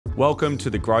Welcome to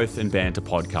the Growth and Banter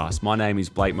podcast. My name is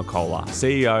Blake McCullough,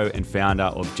 CEO and founder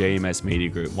of GMS Media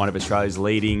Group, one of Australia's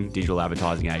leading digital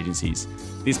advertising agencies.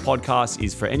 This podcast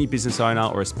is for any business owner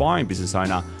or aspiring business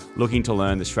owner looking to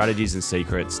learn the strategies and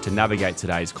secrets to navigate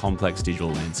today's complex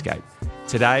digital landscape.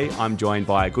 Today, I'm joined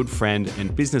by a good friend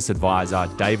and business advisor,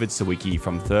 David Sawicki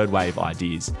from Third Wave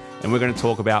Ideas, and we're going to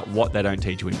talk about what they don't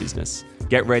teach you in business.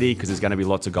 Get ready because there's going to be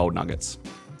lots of gold nuggets.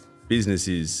 Business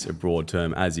is a broad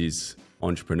term, as is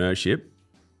entrepreneurship.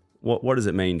 What does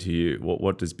it mean to you?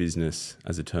 What does business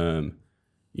as a term?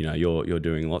 You know, you're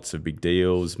doing lots of big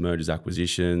deals, mergers,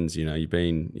 acquisitions. You know,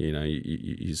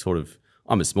 you sort of.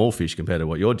 I'm a small fish compared to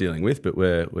what you're dealing with, but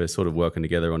we're sort of working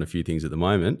together on a few things at the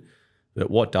moment. But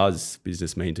what does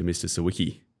business mean to Mr.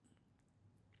 Sawicki?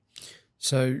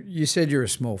 So you said you're a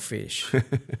small fish.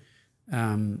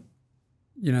 I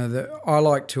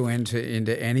like to enter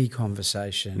into any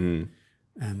conversation.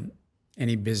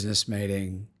 Any business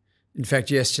meeting. In fact,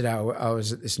 yesterday I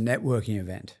was at this networking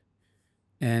event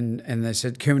and they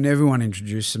said, can everyone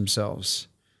introduce themselves?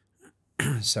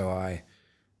 So I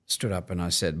stood up and I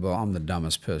said, well, I'm the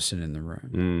dumbest person in the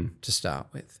room to start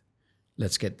with.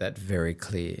 Let's get that very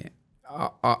clear.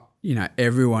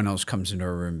 Everyone else comes into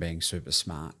a room being super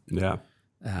smart. Yeah.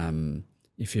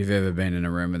 If you've ever been in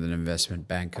a room with an investment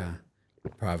banker,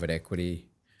 private equity,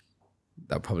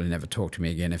 they'll probably never talk to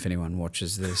me again if anyone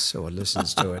watches this or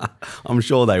listens to it. I'm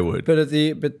sure they would. But at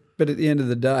the end of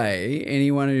the day,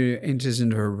 anyone who enters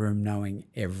into a room knowing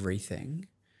everything,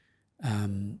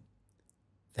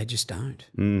 they just don't.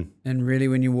 And really,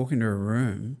 when you walk into a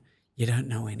room, you don't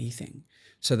know anything.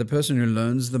 So the person who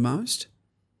learns the most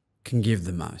can give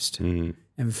the most. And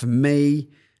for me,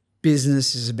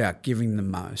 business is about giving the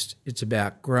most. It's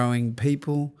about growing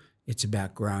people. It's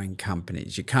about growing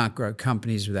companies. You can't grow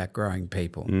companies without growing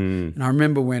people. And I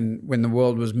remember when the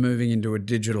world was moving into a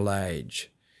digital age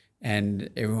and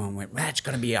everyone went, well, it's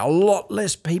going to be a lot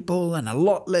less people and a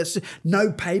lot less,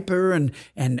 no paper and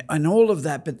all of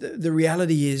that. But the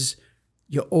reality is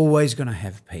you're always going to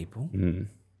have people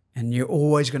and you're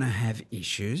always going to have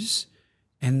issues.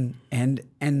 And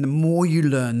the more you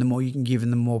learn, the more you can give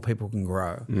and the more people can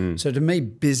grow. So to me,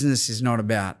 business is not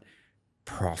about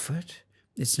profit.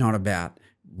 It's not about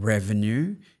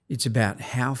revenue. It's about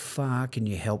how far can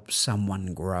you help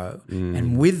someone grow.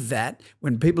 And with that,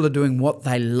 when people are doing what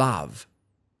they love,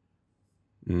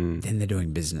 then they're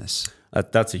doing business.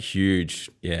 That's a huge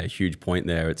point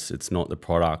there. It's not the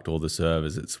product or the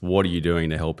service. It's what are you doing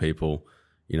to help people?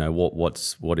 You know,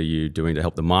 what are you doing to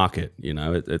help the market? You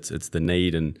know, it's the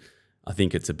need, and I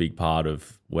think it's a big part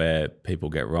of where people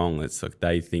get wrong. It's like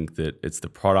they think that it's the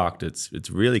product. It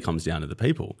really comes down to the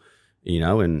people. You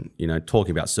know, and talking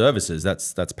about services,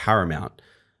 that's paramount.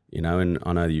 You know, and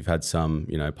I know that you've had some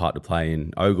part to play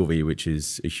in Ogilvy, which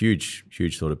is a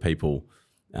huge sort of people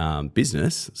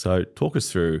business. So talk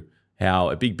us through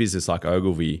how a big business like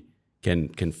Ogilvy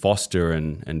can foster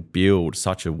and build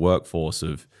such a workforce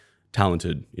of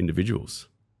talented individuals.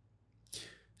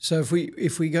 So if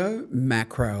we go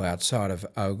macro outside of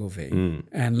Ogilvy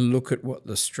and look at what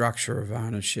the structure of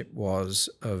ownership was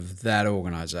of that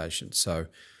organisation, so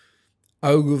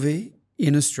Ogilvy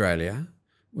in Australia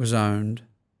was owned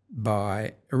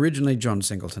by originally John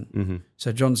Singleton.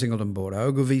 So John Singleton bought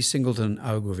Ogilvy,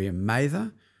 Ogilvy and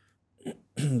Mather.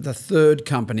 The third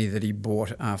company that he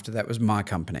bought after that was my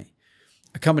company,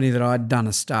 a company that I'd done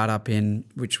a startup in,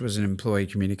 which was an employee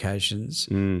communications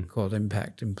called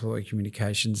Impact Employee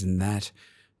Communications. And that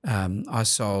I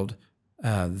sold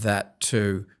that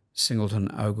to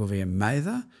Singleton, Ogilvy and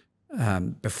Mather.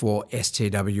 Before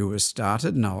STW was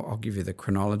started, and I'll give you the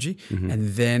chronology.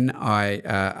 And then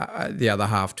I the other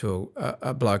half to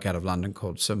a bloke out of London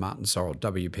called Sir Martin Sorrell,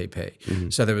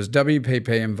 WPP. So there was WPP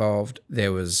involved,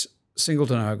 there was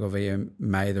Singleton, Ogilvy and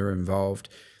Mather involved,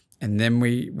 and then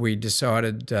we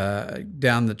decided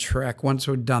down the track, once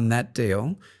we'd done that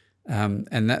deal, and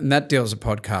that deal's a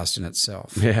podcast in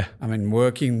itself. Yeah. I mean,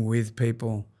 working with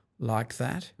people like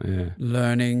that,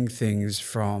 learning things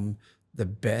from the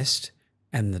best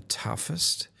and the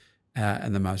toughest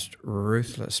and the most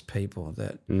ruthless people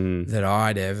that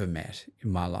I'd ever met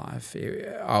in my life.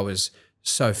 I was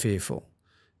so fearful.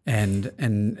 And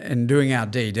doing our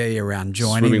DD around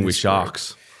joining swimming with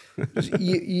sharks.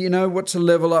 you know, what's a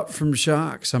level up from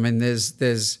sharks? I mean,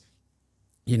 there's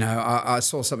I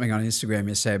saw something on Instagram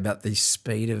yesterday about the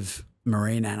speed of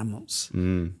marine animals.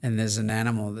 And there's an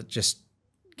animal that just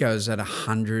goes at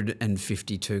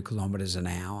 152 kilometres an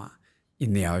hour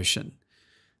in the ocean.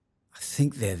 I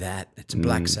think they're that. It's a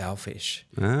black sailfish.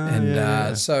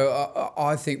 So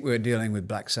I think we're dealing with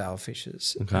black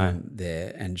sailfishes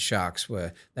there, and sharks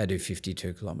they do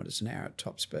 52 kilometres an hour at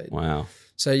top speed. Wow.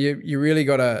 So you really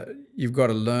you've got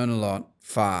to learn a lot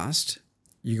fast.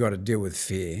 You got to deal with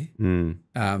fear.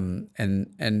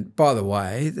 And by the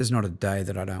way, there's not a day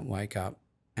that I don't wake up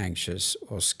anxious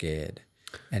or scared.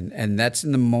 And that's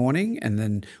in the morning, and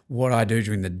then what I do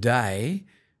during the day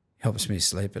helps me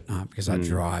sleep at night because I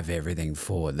drive everything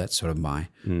forward. That's sort of my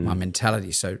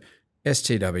mentality. So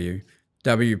STW,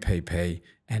 WPP,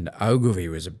 and Ogilvy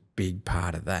was a big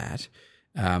part of that.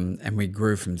 And we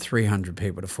grew from 300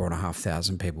 people to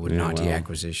 4,500 people with 90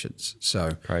 acquisitions.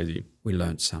 So crazy. We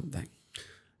learned something.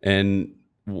 And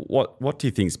what do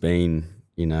you think's been,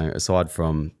 aside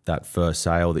from that first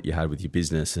sale that you had with your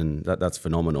business, and that's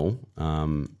phenomenal,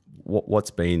 what's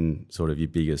been sort of your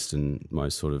biggest and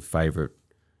most sort of favourite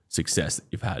success that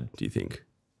you've had, do you think?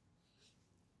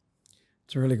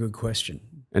 It's a really good question.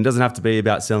 And it doesn't have to be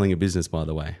about selling a business, by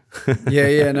the way.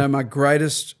 No, my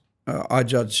greatest, I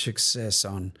judge success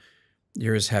on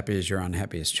you're as happy as your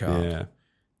unhappiest child. Yeah.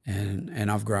 And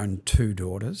I've grown 2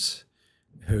 daughters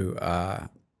who are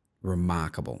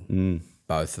remarkable,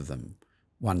 both of them.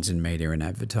 One's in media and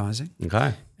advertising.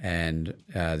 Okay. And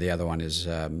the other one is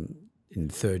in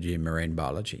 3rd year marine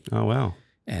biology. Oh, wow.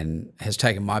 And has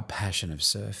taken my passion of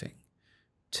surfing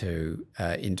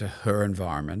into her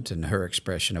environment and her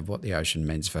expression of what the ocean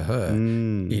means for her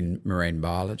in marine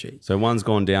biology. So one's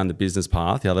gone down the business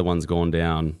path, the other one's gone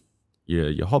down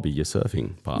your hobby, your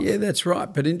surfing path. Yeah, that's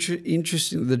right. But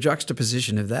interesting, the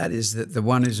juxtaposition of that is that the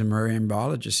one who's a marine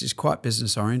biologist is quite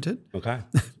business oriented. Okay.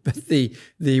 But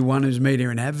the one who's media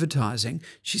and advertising,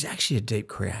 she's actually a deep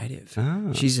creative.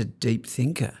 She's a deep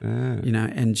thinker,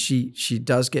 and she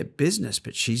does get business,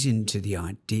 but she's into the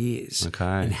ideas. Okay.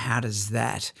 And how does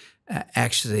that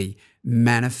actually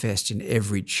manifest in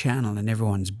every channel in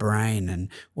everyone's brain, and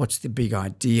what's the big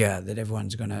idea that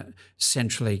everyone's going to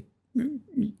centrally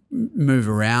move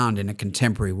around in a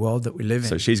contemporary world that we live in.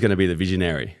 So she's going to be the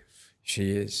visionary.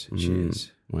 She is. She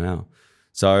is. Wow.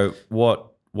 So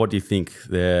what do you think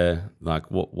they're like?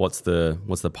 What's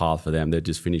the path for them? They're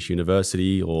just finished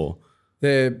university, or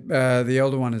the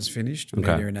older one has finished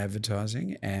media and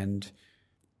advertising, and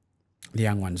the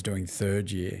young one's doing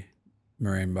 3rd year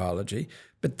marine biology.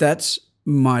 But that's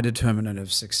my determinant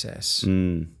of success.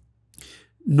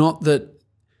 Not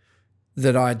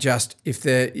that I just,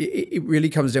 it really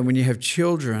comes down when you have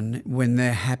children, when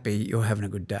they're happy, you're having a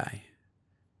good day.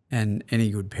 And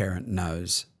any good parent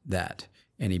knows that.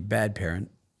 Any bad parent,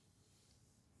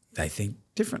 they think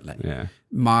differently. Yeah.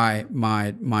 My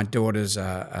daughters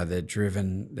they're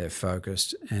driven, they're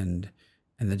focused, and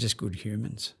they're just good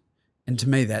humans. And to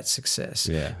me, that's success.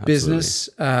 Yeah, absolutely. Business,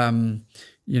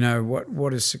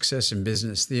 what is success in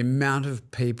business? The amount of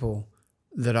people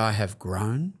that I have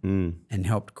grown and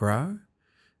helped grow,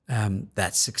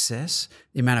 that's success.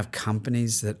 The amount of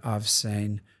companies that I've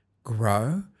seen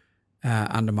grow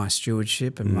under my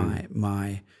stewardship and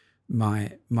my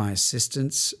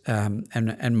assistance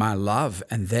and my love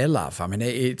and their love. I mean,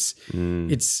 it's.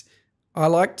 I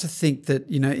like to think that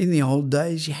in the old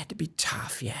days you had to be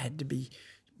tough, you had to be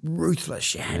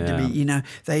ruthless, you had to be.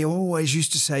 They always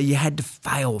used to say you had to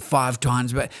fail 5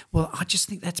 times, but I just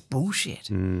think that's bullshit.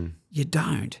 You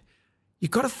don't.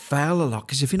 You've got to fail a lot,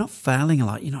 because if you're not failing a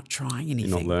lot, you're not trying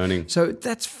anything. You're not learning. So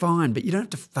that's fine, but you don't have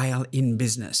to fail in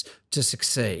business to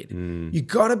succeed. You've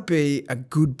got to be a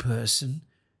good person.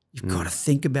 You've got to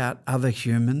think about other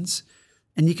humans,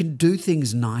 and you can do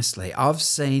things nicely. I've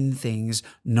seen things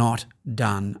not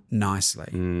done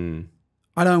nicely.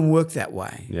 I don't work that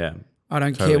way. Yeah. I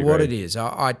don't care what it is.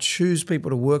 I choose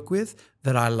people to work with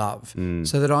that I love,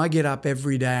 so that I get up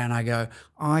every day and I go,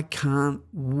 I can't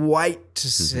wait to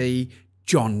see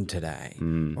John today,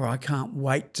 or I can't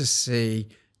wait to see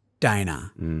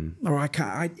Dana, or I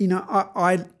can't.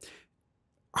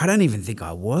 I don't even think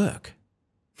I work.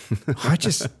 I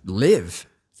just live.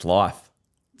 It's life.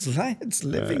 It's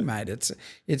living, mate. It's.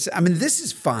 I mean, this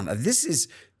is fun. This is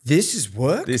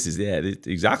work. This is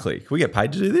exactly. Can we get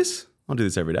paid to do this? I'll do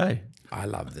this every day. I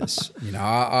love this.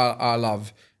 I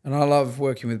love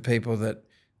working with people that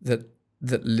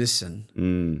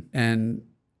listen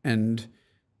and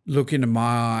look into my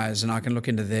eyes, and I can look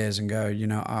into theirs and go,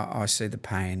 I see the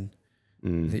pain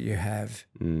that you have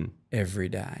every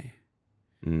day.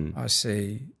 I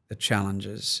see the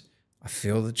challenges. I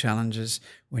feel the challenges.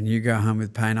 When you go home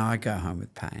with pain, I go home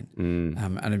with pain.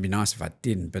 And it'd be nice if I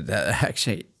didn't, but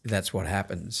that's what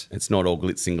happens. It's not all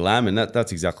glitz and glam, and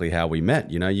that's exactly how we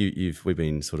met. You know, we've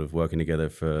been sort of working together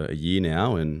for a year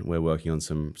now, and we're working on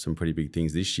some pretty big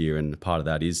things this year. And part of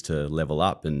that is to level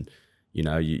up. And you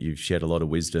know, you've shared a lot of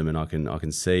wisdom, and I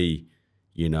can see,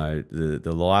 you know,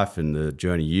 the life and the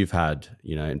journey you've had,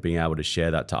 you know, and being able to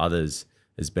share that to others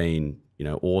has been, you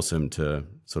know, awesome to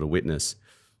sort of witness.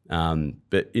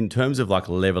 But in terms of like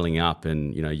leveling up,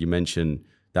 and, you know, you mentioned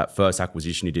that first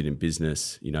acquisition you did in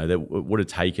business, you know, that would have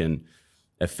taken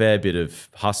a fair bit of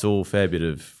hustle, fair bit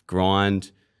of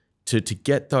grind to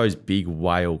get those big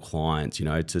whale clients, you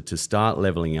know, to start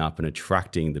leveling up and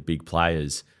attracting the big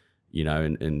players, you know,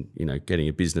 and you know, getting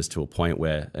a business to a point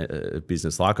where a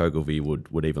business like Ogilvy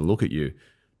would even look at you.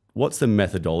 What's the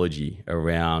methodology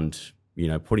around, you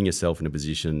know, putting yourself in a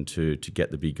position to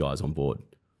get the big guys on board?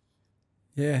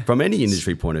 Yeah. From any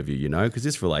industry point of view, you know, because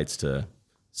this relates to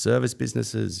service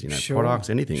businesses, you know, products,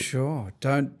 anything. Sure.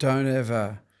 Don't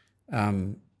ever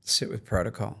sit with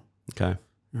protocol. Okay.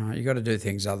 Right. You got to do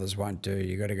things others won't do.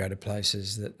 You got to go to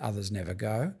places that others never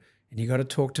go, and you got to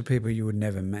talk to people you would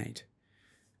never meet.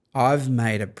 I've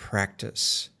made a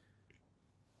practice,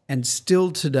 and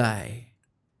still today,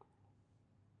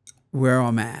 where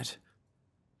I'm at,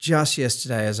 just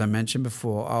yesterday, as I mentioned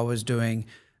before, I was doing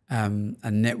a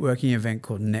networking event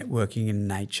called Networking in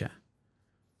Nature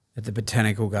at the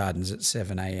Botanical Gardens at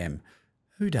 7 a.m.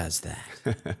 Who does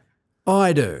that?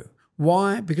 I do.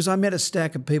 Why? Because I met a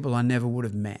stack of people I never would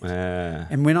have met.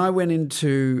 And when I went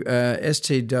into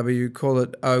STW, call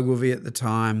it Ogilvy at the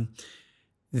time,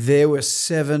 there were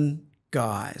 7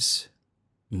 guys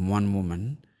and 1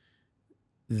 woman.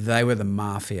 They were the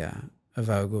mafia of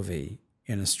Ogilvy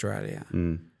in Australia.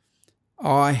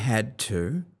 I had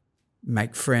to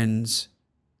make friends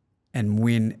and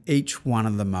win each one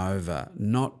of them over,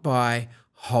 not by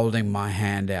holding my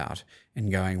hand out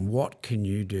and going, what can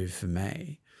you do for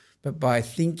me? But by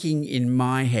thinking in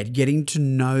my head, getting to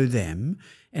know them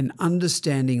and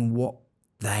understanding what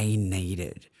they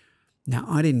needed. Now,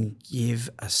 I didn't give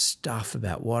a stuff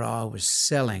about what I was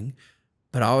selling,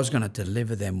 but I was going to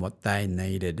deliver them what they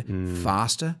needed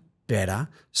faster, better,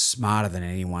 smarter than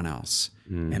anyone else.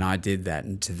 And I did that.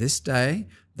 And to this day,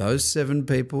 those 7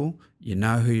 people, you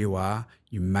know who you are.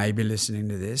 You may be listening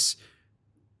to this.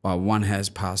 Well, one has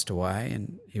passed away,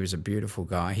 and he was a beautiful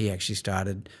guy. He actually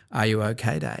started Are You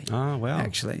OK Day. Oh, wow.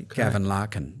 Actually, okay. Gavin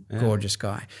Larkin, gorgeous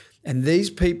guy. And these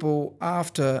people,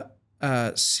 after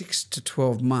 6 to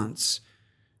 12 months,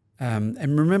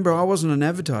 and remember, I wasn't an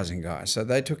advertising guy, so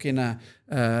they took in a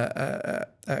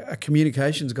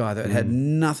communications guy that had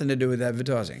nothing to do with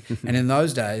advertising. And in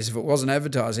those days, if it wasn't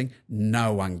advertising,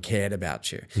 no one cared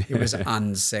about you. It was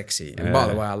unsexy. And by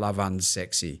the way, I love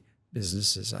unsexy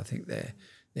businesses. I think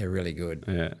they're really good.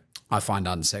 Yeah. I find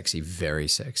unsexy very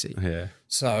sexy. Yeah.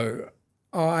 So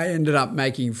I ended up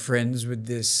making friends with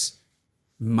this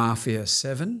Mafia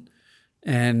 7,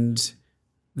 and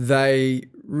they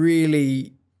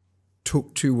really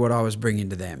took to what I was bringing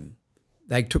to them.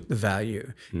 They took the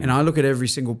value. And I look at every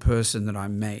single person that I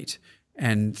meet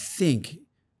and think,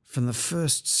 from the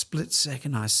first split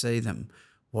second I see them,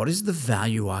 what is the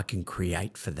value I can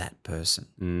create for that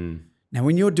person? Now,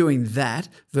 when you're doing that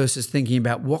versus thinking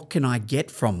about what can I get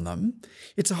from them,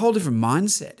 it's a whole different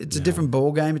mindset. It's a different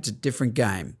ball game. It's a different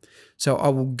game. So I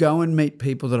will go and meet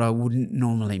people that I wouldn't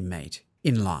normally meet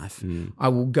in life. I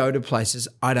will go to places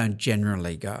I don't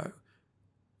generally go.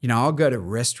 You know, I'll go to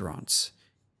restaurants.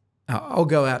 I'll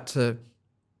go out to,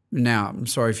 now I'm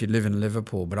sorry if you live in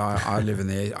Liverpool, but I live in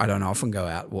there. I don't often go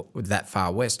out that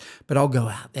far west, but I'll go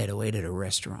out there to eat at a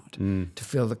restaurant, to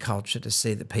feel the culture, to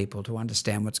see the people, to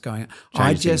understand what's going on.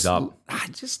 I just love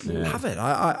it.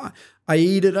 I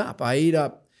eat it up. I eat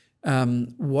up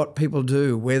what people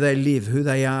do, where they live, who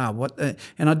they are,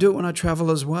 and I do it when I travel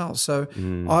as well. So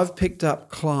I've picked up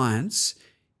clients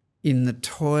in the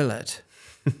toilet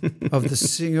of the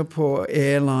Singapore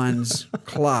Airlines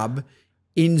Club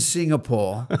in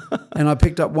Singapore, and I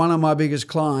picked up one of my biggest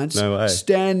clients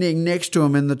standing next to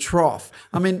him in the trough.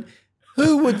 I mean,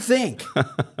 who would think?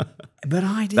 But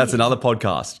I did. That's another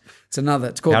podcast.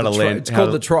 It's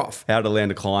called The Trough. How to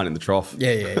land a client in the trough.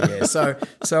 Yeah. So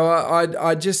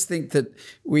I just think that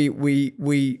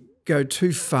we go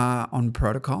too far on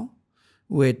protocol.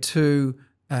 We're too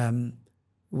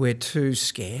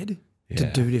scared to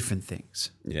do different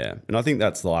things. Yeah, and I think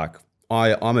that's like,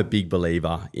 I'm a big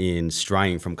believer in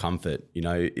straying from comfort. You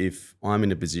know, if I'm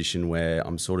in a position where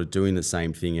I'm sort of doing the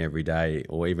same thing every day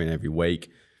or even every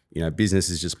week, you know, business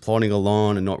is just plodding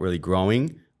along and not really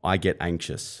growing, I get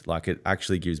anxious. Like, it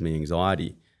actually gives me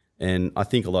anxiety. And I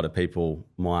think a lot of people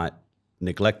might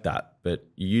neglect that, but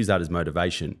you use that as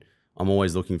motivation. I'm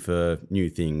always looking for new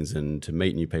things and to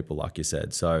meet new people, like you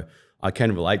said. So I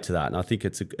can relate to that. And I think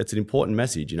it's an important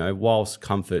message, whilst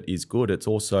comfort is good, it's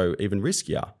also even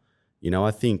riskier.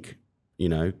 I think,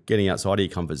 getting outside of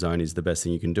your comfort zone is the best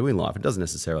thing you can do in life. It doesn't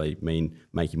necessarily mean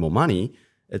making more money.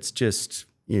 It's just,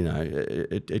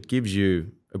 it gives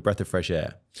you a breath of fresh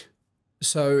air.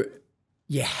 So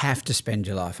you have to spend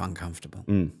your life uncomfortable.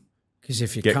 Because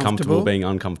if you're Get comfortable being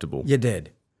uncomfortable. You're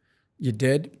dead. You're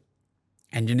dead,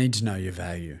 and you need to know your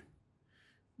value.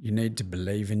 You need to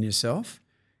believe in yourself,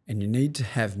 and you need to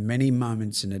have many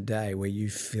moments in a day where you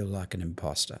feel like an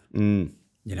imposter.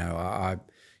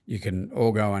 You can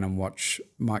all go in and watch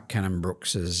Mike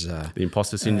Cannon-Brookes's the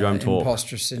imposter syndrome talk.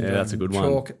 Imposter syndrome. Yeah, that's a good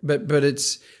one. But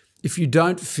it's, if you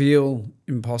don't feel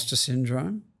imposter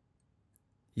syndrome,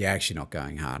 you're actually not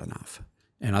going hard enough.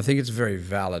 And I think it's very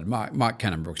valid. Mike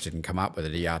Cannon-Brookes didn't come up with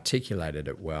it. He articulated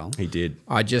it well. He did.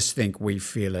 I just think we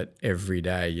feel it every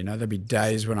day. There'll be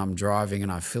days when I'm driving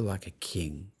and I feel like a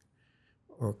king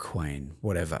or a queen,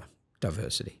 whatever,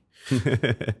 diversity.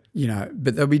 But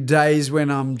there'll be days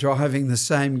when I'm driving the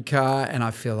same car and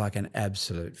I feel like an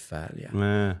absolute failure.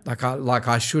 Yeah. Like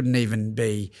I shouldn't even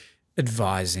be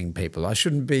advising people. I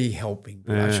shouldn't be helping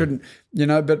people. Yeah. I shouldn't,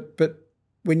 but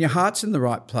when your heart's in the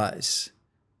right place,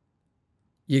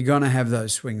 you're going to have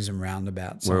those swings and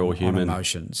roundabouts. We're all human. On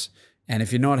emotions. And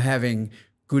if you're not having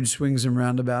good swings and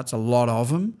roundabouts, a lot of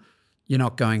them, you're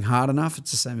not going hard enough.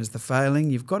 It's the same as the failing.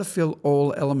 You've got to feel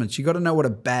all elements. You've got to know what a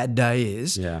bad day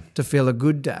is to feel a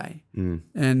good day.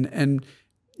 And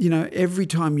every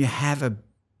time you have a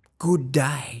good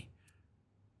day,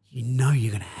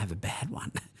 you're going to have a bad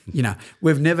one.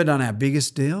 We've never done our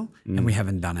biggest deal and we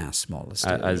haven't done our smallest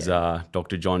deal. As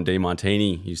Dr. John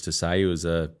DeMartini used to say, he was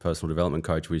a personal development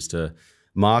coach we used to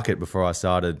market before I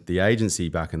started the agency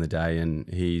back in the day, and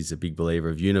he's a big believer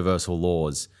of universal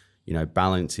laws,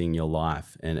 balancing your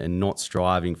life and not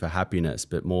striving for happiness,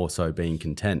 but more so being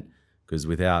content, because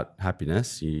without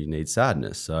happiness, you need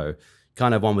sadness. So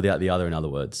kind of one without the other, in other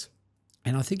words.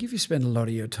 And I think if you spend a lot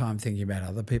of your time thinking about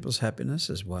other people's happiness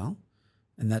as well,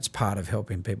 and that's part of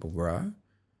helping people grow,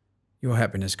 your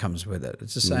happiness comes with it.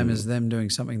 It's the same as them doing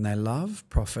something they love.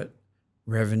 Profit,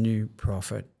 revenue,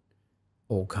 profit,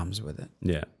 all comes with it.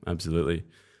 Yeah, absolutely.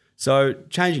 So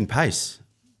changing pace,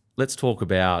 let's talk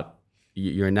about,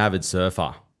 you're an avid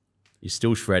surfer. You're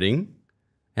still shredding.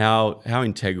 How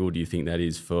integral do you think that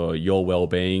is for your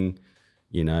well-being,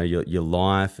 your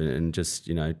life, and just,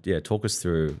 talk us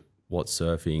through what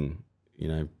surfing,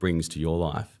 brings to your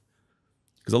life?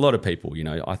 Because a lot of people,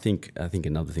 I think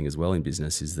another thing as well in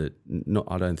business is that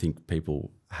I don't think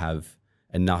people have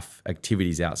enough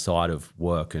activities outside of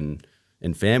work and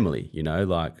family,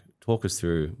 talk us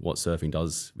through what surfing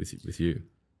does with you.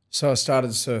 So I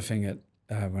started surfing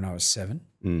when I was 7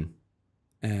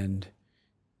 and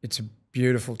it's a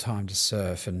beautiful time to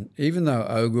surf. And even though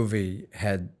Ogilvy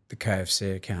had the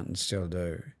KFC account and still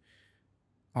do,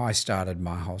 I started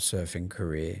my whole surfing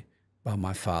career by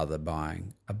my father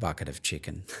buying a bucket of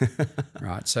chicken,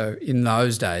 right? So in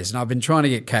those days, and I've been trying to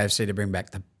get KFC to bring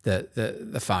back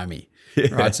the foamy,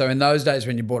 right? So in those days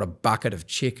when you bought a bucket of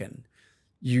chicken,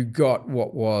 you got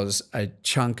what was a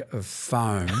chunk of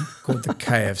foam called the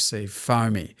KFC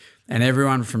foamy. And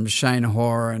everyone from Shane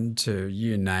Horan to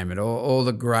you name it, all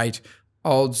the great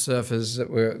old surfers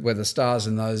that were the stars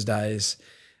in those days,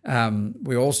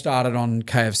 we all started on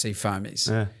KFC foamies.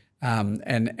 Yeah.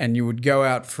 And you would go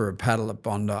out for a paddle at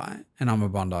Bondi, and I'm a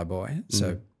Bondi boy,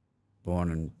 so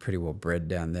born and pretty well bred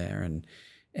down there,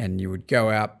 and you would go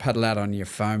out, paddle out on your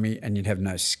foamy, and you'd have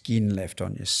no skin left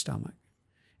on your stomach.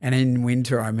 And in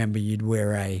winter, I remember you'd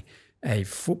wear a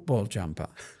football jumper.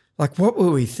 Like, what were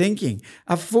we thinking?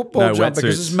 A football jumper,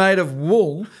 because it's made of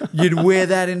wool. You'd wear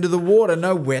that into the water.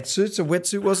 No wetsuits. A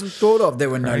wetsuit wasn't thought of.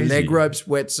 There were no leg ropes,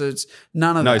 wetsuits,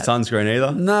 none of that. No sunscreen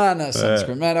either? No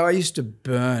sunscreen. Man, I used to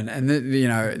burn. And,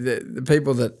 the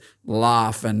people that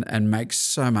laugh and make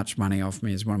so much money off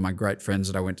me is one of my great friends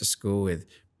that I went to school with,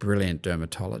 brilliant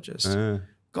dermatologist.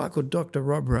 Guy called Dr.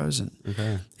 Rob Rosen.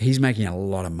 Okay. He's making a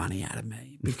lot of money out of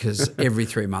me because every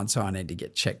 3 months I need to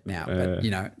get checked now. But,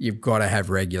 you've got to have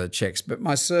regular checks. But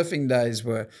my surfing days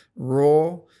were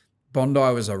raw. Bondi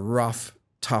was a rough,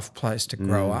 tough place to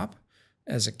grow up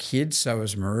as a kid. So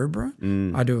was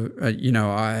Maroubra. I do,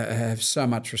 I have so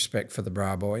much respect for the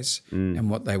Bra Boys and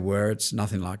what they were. It's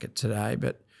nothing like it today,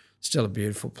 but still a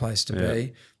beautiful place to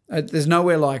be. There's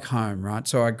nowhere like home, right?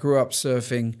 So I grew up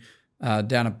surfing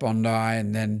down at Bondi,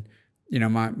 and then,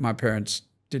 my parents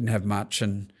didn't have much,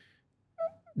 and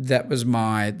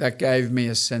that gave me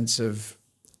a sense of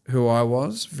who I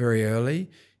was very early.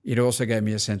 It also gave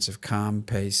me a sense of calm,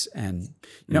 peace, and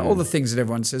all the things that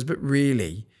everyone says. But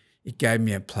really, it gave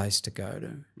me a place to go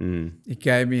to. It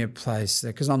gave me a place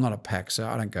because I'm not a pack, so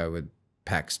I don't go with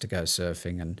packs to go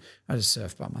surfing, and I just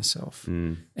surf by myself.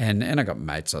 And I got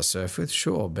mates I surf with,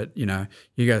 sure, but you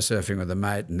go surfing with a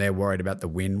mate and they're worried about the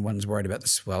wind, one's worried about the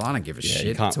swell. I don't give a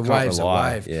shit. It's a wave's a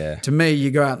wave. Yeah. To me,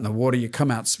 you go out in the water, you come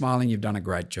out smiling, you've done a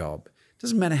great job.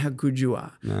 Doesn't matter how good you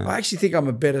are. No. I actually think I'm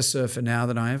a better surfer now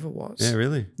than I ever was. Yeah,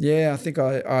 really? Yeah, I think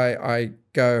I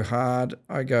go hard.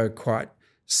 I go quite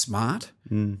smart.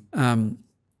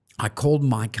 I called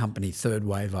my company Third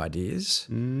Wave Ideas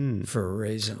for a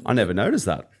reason. I never noticed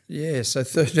that. Yeah, so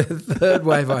third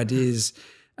Wave Ideas,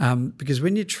 because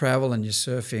when you travel and you're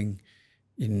surfing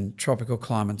in tropical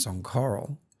climates on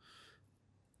coral,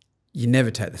 you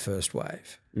never take the first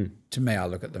wave. To me, I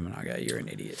look at them and I go, you're an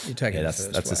idiot. You're taking the first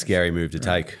wave. That's a scary move to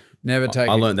take. Never take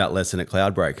I learned that lesson at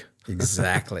Cloudbreak.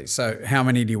 Exactly. So how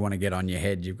many do you want to get on your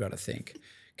head? You've got to think.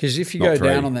 Because if you go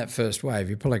down on that first wave,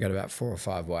 you probably got about 4 or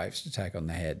 5 waves to take on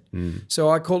the head. So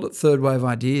I called it Third Wave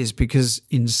Ideas because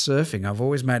in surfing, I've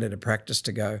always made it a practice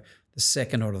to go the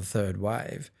second or the third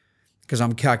wave because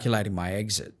I'm calculating my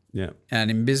exit. Yeah. And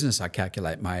in business, I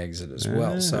calculate my exit as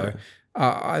well. So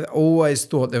I always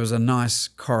thought there was a nice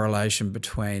correlation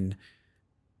between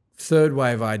third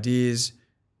wave ideas,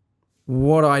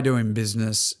 what I do in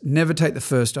business, never take the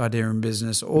first idea in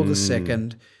business or the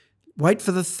second. Wait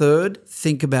for the third,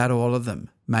 think about all of them,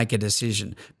 make a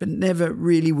decision. But never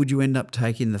really would you end up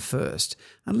taking the first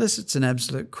unless it's an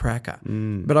absolute cracker.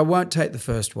 But I won't take the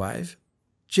first wave.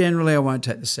 Generally, I won't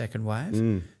take the second wave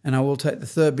and I will take the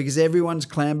third because everyone's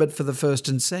clambered for the first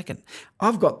and second.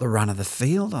 I've got the run of the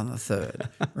field on the third,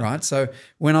 right? So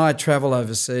when I travel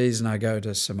overseas and I go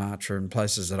to Sumatra and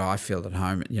places that I feel at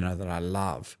home, that I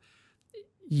love,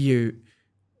 the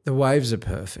waves are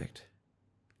perfect.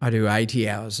 I do 80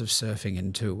 hours of surfing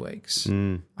in 2 weeks.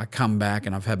 I come back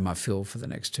and I've had my fill for the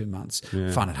next 2 months.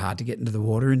 Find it hard to get into the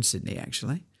water in Sydney,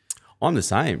 actually. I'm the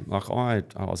same. Like I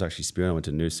was actually spewing. I went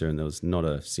to Noosa and there was not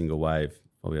a single wave,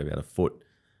 probably about a foot.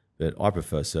 But I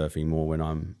prefer surfing more when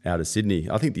I'm out of Sydney.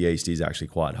 I think the East is actually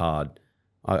quite hard.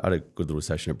 I had a good little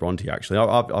session at Bronte, actually.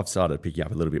 I've started picking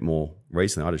up a little bit more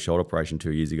recently. I had a shoulder operation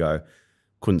 2 years ago.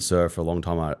 Couldn't surf for a long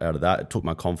time out of that. It took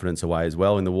my confidence away as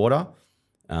well in the water.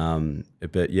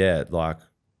 But yeah, like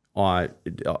I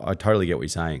totally get what you're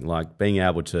saying. Like being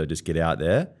able to just get out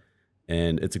there,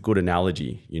 and it's a good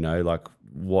analogy, like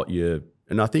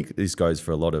and I think this goes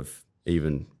for a lot of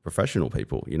even professional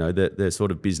people, that their sort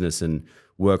of business and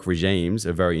work regimes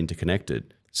are very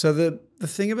interconnected. So the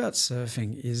thing about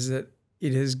surfing is that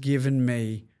it has given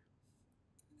me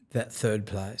that third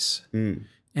place. And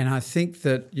I think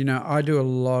that, I do a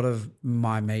lot of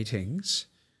my meetings,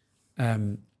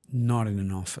 not in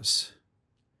an office.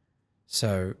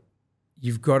 So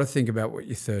you've got to think about what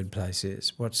your third place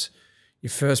is. Your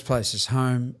first place is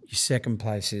home, your second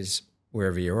place is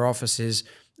wherever your office is,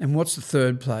 and what's the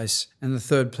third place? And the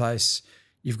third place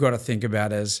you've got to think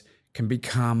about as can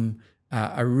become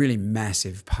a really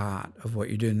massive part of what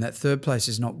you do. And that third place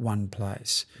is not one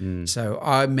place. So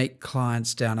I meet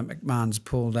clients down at McMahon's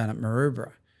Pool down at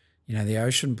Maroubra, the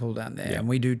ocean pool down there, and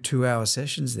we do 2-hour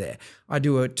sessions there. I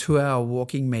do a 2-hour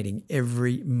walking meeting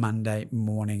every Monday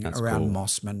morning around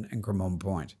Mossman and Cremorne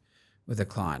Point with a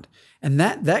client. And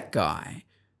that guy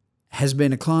has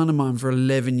been a client of mine for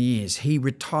 11 years. He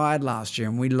retired last year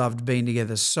and we loved being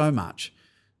together so much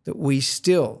that we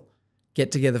still get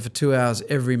together for 2 hours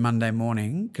every Monday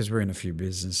morning because we're in a few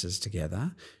businesses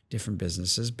together, different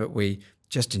businesses, but we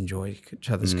just enjoy each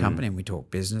other's company and we talk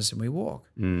business and we walk.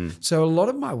 So a lot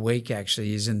of my week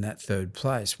actually is in that third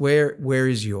place. Where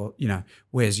is your,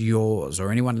 where's yours,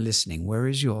 or anyone listening, where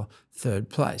is your third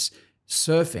place?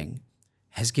 Surfing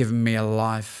has given me a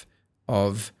life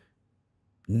of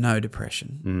no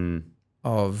depression,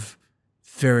 of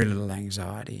very little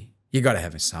anxiety. You got to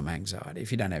have some anxiety.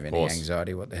 If you don't have any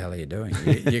anxiety, what the hell are you doing?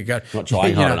 You got not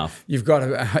trying hard enough. You've got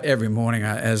to every morning,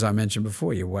 as I mentioned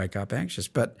before, you wake up anxious.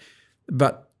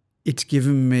 But it's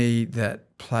given me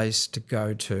that place to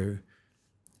go to,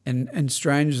 and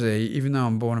strangely, even though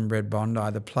I'm born and bred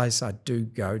Bondi, the place I do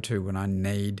go to when I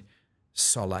need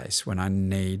solace, when I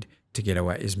need to get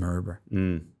away, is Maroubra.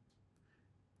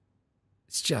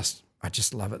 I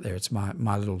just love it there. It's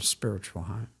my little spiritual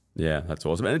home. Yeah, that's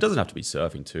awesome. And it doesn't have to be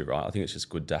surfing too, right? I think it's just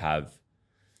good to have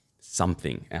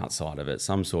something outside of it,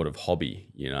 some sort of hobby,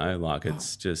 like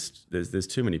it's just, there's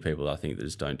too many people I think that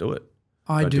just don't do it.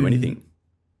 Don't do anything.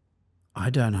 I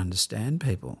don't understand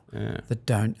people that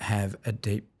don't have a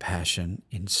deep passion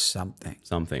in something.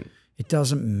 It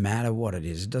doesn't matter what it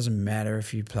is. It doesn't matter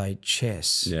if you play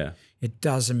chess. Yeah. It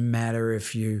doesn't matter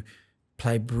if you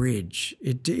play bridge.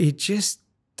 It just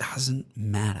doesn't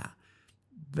matter.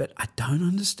 But I don't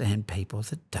understand people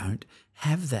that don't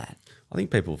have that. I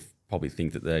think people probably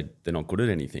think that they're not good at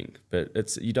anything,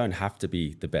 but you don't have to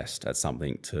be the best at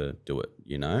something to do it,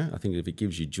 you know? I think if it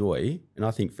gives you joy, and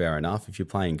I think fair enough, if you're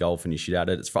playing golf and you shit at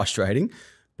it, it's frustrating,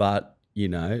 but, you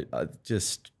know,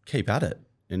 just keep at it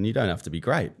and you don't have to be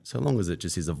great, so long as it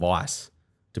just is a vice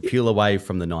to peel away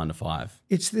from the 9 to 5.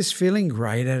 It's this feeling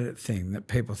great at it thing that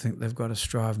people think they've got to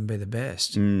strive and be the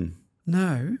best.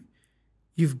 No,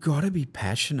 you've got to be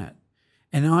passionate.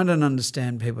 And I don't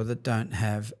understand people that don't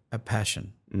have a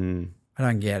passion. I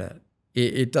don't get it.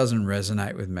 It doesn't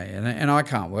resonate with me. And I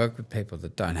can't work with people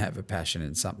that don't have a passion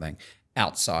in something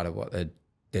outside of what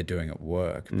they're doing at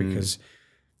work because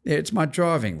it's my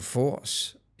driving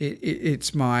force.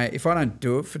 It's my, if I don't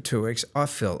do it for 2 weeks, I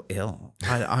feel ill.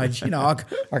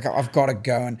 I've got to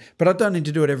go but I don't need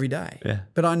to do it every day. Yeah.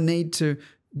 But I need to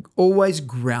always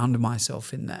ground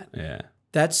myself in that. Yeah.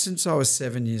 That's since I was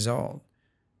 7 years old.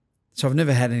 So I've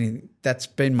never had any, that's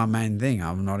been my main thing.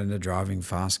 I'm not into driving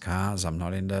fast cars. I'm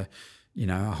not into, you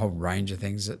know, a whole range of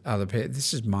things that other people,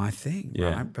 this is my thing,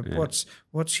 right? But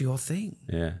what's your thing?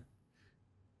 Yeah.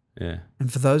 Yeah.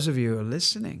 And for those of you who are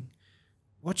listening,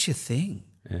 what's your thing?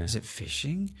 Yeah. Is it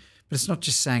fishing? But it's not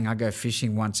just saying I go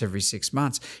fishing once every 6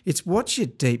 months. It's what's your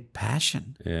deep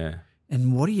passion? Yeah.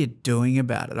 And what are you doing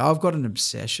about it? I've got an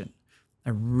obsession,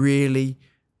 a really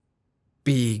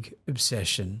big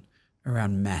obsession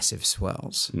around massive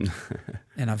swells.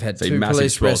 And I've had 2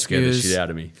 police rescues. Scare the shit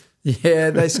out of me. Yeah,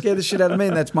 they scare the shit out of me,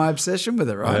 and that's my obsession with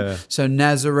it, right? Yeah. So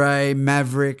Nazare,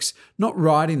 Mavericks, not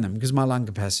riding them because my lung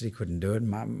capacity couldn't do it.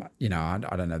 I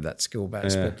don't have that skill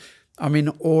base, but I'm in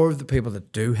awe of the people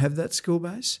that do have that skill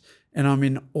base, and I'm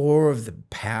in awe of the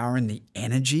power and the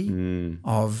energy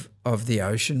of the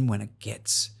ocean when it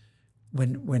gets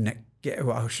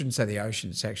well, I shouldn't say the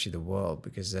ocean, it's actually the world,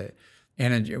 because the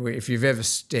energy, if you've ever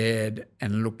stared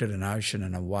and looked at an ocean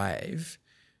and a wave,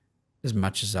 as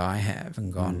much as I have,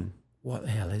 and gone, what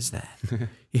the hell is that?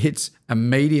 It's a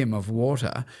medium of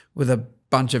water with a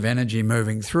bunch of energy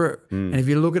moving through. And if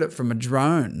you look at it from a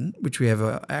drone, which we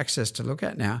have access to look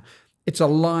at now, it's a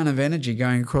line of energy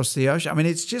going across the ocean. I mean,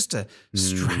 it's just a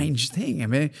strange thing. I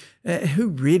mean, who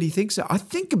really thinks so? I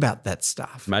think about that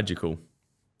stuff. Magical.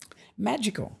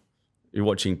 You're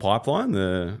watching Pipeline,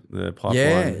 the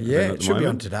Pipeline. Yeah. It should be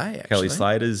on today, actually. Kelly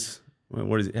Slater's,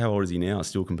 how old is he now?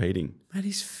 Still competing? Mate,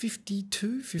 he's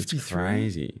 52, 53. It's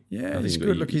crazy. Yeah, he's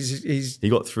good. Look, he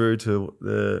got through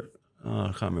to I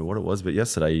can't remember what it was, but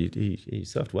yesterday he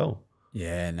surfed well.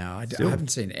 Yeah, no, I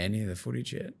haven't seen any of the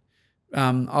footage yet.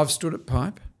 I've stood at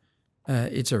Pipe.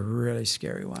 It's a really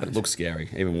scary one. It looks scary.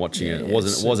 Even watching it, it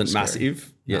wasn't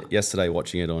massive. No. Yesterday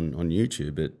watching it on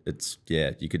YouTube, it's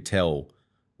you could tell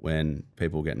when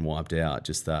people were getting wiped out,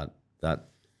 just that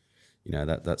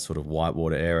sort of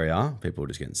whitewater area, people were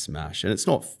just getting smashed. And it's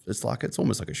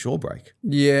almost like a shore break.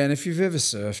 Yeah, and if you've ever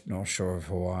surfed North Shore of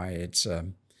Hawaii, it's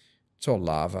all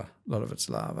lava. A lot of it's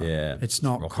lava. Yeah. It's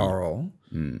not coral.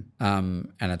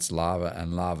 And it's lava,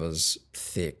 and lava's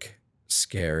thick,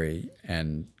 scary,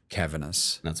 and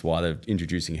cavernous. That's why they're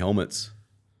introducing helmets.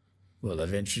 Well,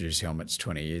 they've introduced helmets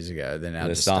 20 years ago. They're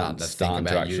now starting to think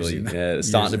about using them. Yeah, it's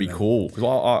starting to be cool.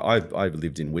 Because I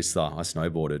lived in Whistler. I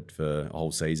snowboarded for a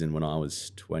whole season when I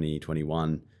was 20,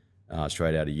 21,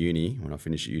 straight out of uni. When I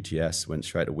finished at UTS, went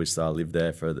straight to Whistler, lived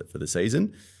there for the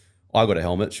season. I got a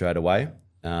helmet straight away.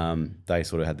 They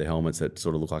sort of had the helmets that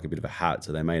sort of looked like a bit of a hat,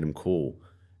 so they made them cool.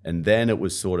 And then it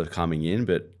was sort of coming in,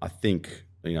 but I think,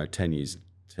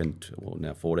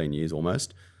 14 years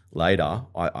almost later,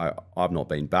 I've not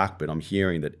been back, but I'm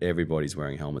hearing that everybody's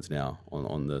wearing helmets now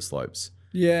on the slopes.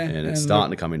 Yeah. And it's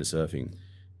starting to come into surfing.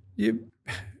 You're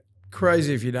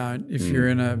crazy if you don't. If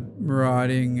you're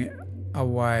riding a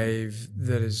wave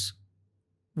that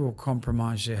will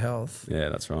compromise your health. Yeah,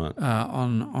 that's right.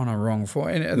 On a wrong form.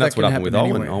 And that's what happened with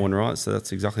Owen. Owen Wright, so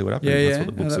that's exactly what happened. Yeah, that's what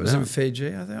the book's that was about. in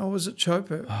Fiji, I think. Or was it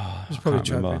Chopo? It was probably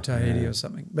Chopo, Tahiti or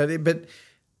something. But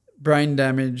brain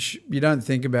damage, you don't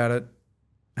think about it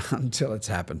until it's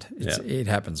happened. It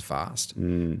happens fast.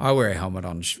 I wear a helmet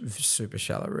on super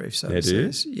shallow reefs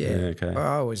overseas. Yeah, do you? Yeah, okay.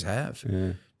 I always have.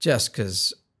 Yeah. Just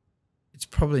because it's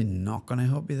probably not going to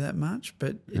help you that much,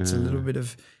 but it's a little bit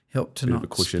of help to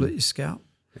not split your scalp.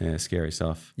 Yeah, scary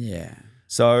stuff. Yeah.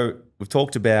 So we've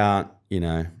talked about,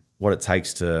 what it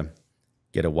takes to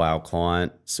get a whale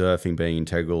client, surfing being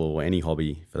integral, or any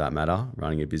hobby for that matter,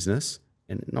 running a business,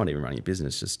 and not even running a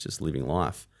business, just living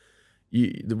life.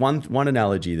 the one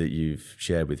analogy that you've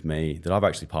shared with me that I've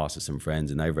actually passed to some friends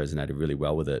and they've resonated really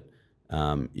well with it,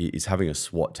 is having a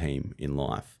SWAT team in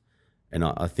life. And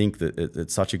I think that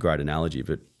it's such a great analogy,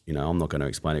 but I'm not going to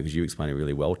explain it because you explain it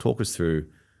really well. Talk us through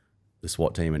the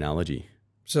SWAT team analogy.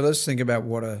 So let's think about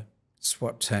what a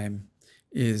SWAT team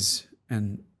is,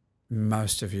 and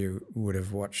most of you would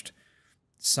have watched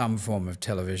some form of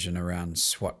television around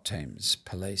SWAT teams,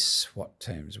 police SWAT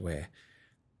teams, where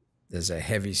there's a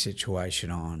heavy situation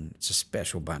on. It's a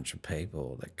special bunch of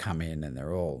people that come in and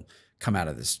they're all come out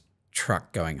of this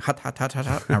truck going hut, hut, hut, hut,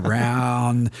 hut,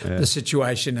 around the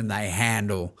situation, and they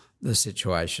handle the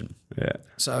situation. Yeah.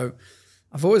 So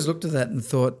I've always looked at that and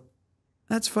thought,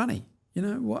 that's funny. You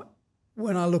know what?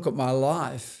 When I look at my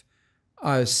life,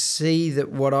 I see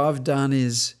that what I've done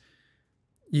is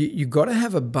you got to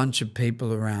have a bunch of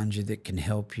people around you that can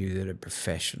help you, that are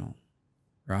professional,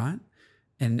 right?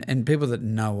 And people that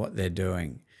know what they're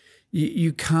doing.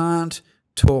 You can't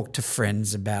talk to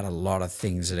friends about a lot of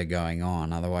things that are going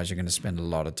on. Otherwise, you're going to spend a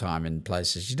lot of time in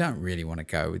places you don't really want to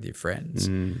go with your friends.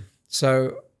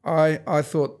 So I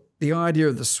thought the idea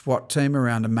of the SWAT team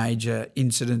around a major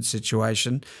incident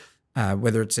situation,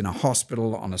 whether it's in a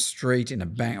hospital, on a street, in a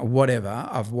bank, or whatever,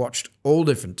 I've watched all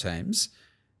different teams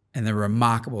and they're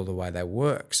remarkable the way they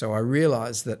work. So I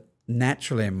realized that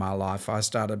naturally in my life, I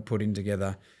started putting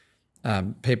together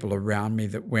people around me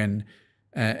that when,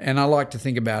 and I like to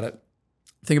think about it,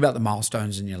 think about the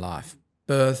milestones in your life: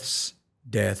 births,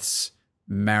 deaths,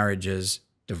 marriages,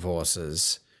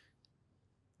 divorces,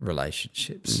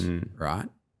 relationships, right?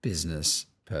 Business,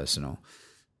 personal.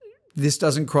 This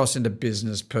doesn't cross into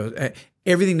business.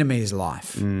 Everything to me is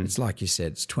life. It's like you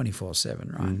said, it's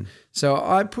 24/7, right? So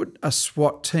I put a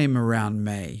SWAT team around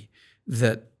me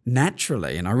that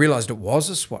naturally, and I realized it was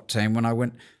a SWAT team when I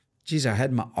went, geez, I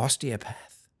had my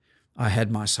osteopath, I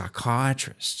had my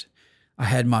psychiatrist, I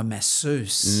had my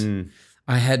masseuse,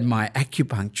 I had my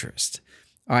acupuncturist,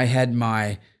 I had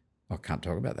my, I can't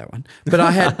talk about that one, but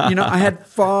I had, I had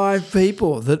 5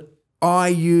 people that I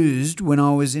used when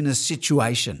I was in a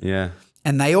situation. Yeah.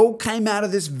 And they all came out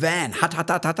of this van, hut, hut,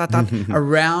 hut, hut, hut, hut,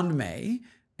 around me,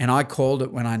 and I called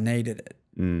it when I needed it.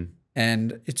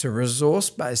 And it's a resource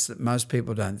base that most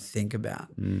people don't think about.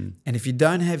 And if you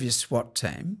don't have your SWAT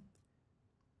team,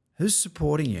 who's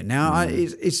supporting you? Now,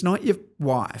 it's not your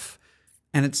wife,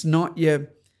 and it's not your,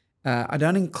 I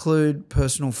don't include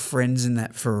personal friends in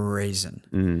that for a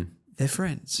reason. They're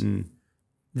friends.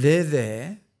 They're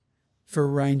there for a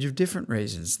range of different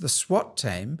reasons. The SWAT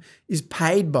team is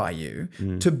paid by you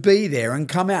to be there and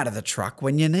come out of the truck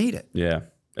when you need it. Yeah,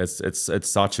 it's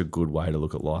such a good way to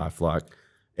look at life. Like,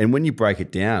 and when you break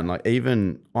it down, like I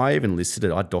even listed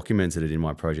it, I documented it in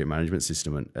my project management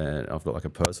system, and I've got like a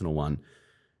personal one.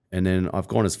 And then I've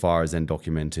gone as far as then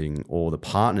documenting all the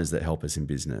partners that help us in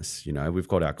business. We've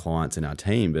got our clients and our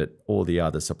team, but all the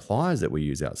other suppliers that we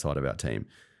use outside of our team.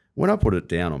 When I put it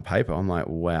down on paper, I'm like,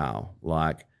 wow,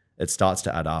 like, it starts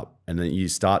to add up, and then you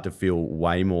start to feel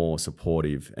way more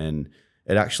supportive, and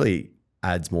it actually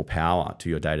adds more power to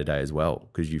your day-to-day as well,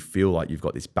 because you feel like you've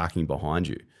got this backing behind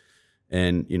you.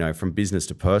 And, from business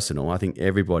to personal, I think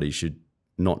everybody should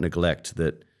not neglect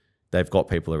that they've got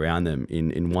people around them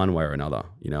in one way or another.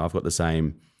 I've got the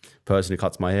same person who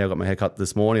cuts my hair. I got my hair cut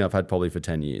this morning. I've had probably for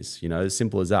 10 years, as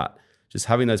simple as that. Just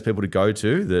having those people to go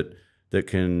to that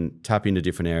can tap into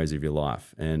different areas of your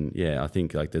life. And yeah, I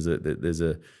think like there's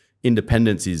a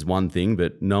independence is one thing,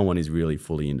 but no one is really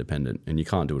fully independent, and you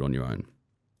can't do it on your own.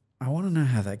 I want to know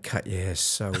how they cut your hair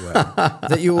so well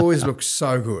that you always look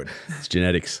so good. It's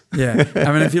genetics. Yeah.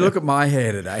 I mean, if you look at my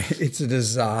hair today, it's a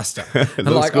disaster. It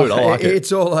looks good. I like it.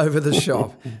 It's all over the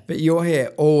shop. But your hair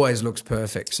always looks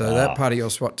perfect. So that part of your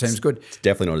SWAT team's good. It's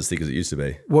definitely not as thick as it used to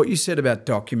be. What you said about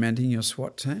documenting your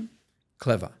SWAT team,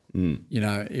 clever.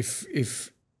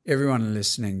 If everyone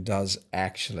listening does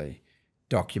actually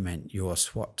document your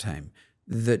SWAT team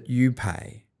that you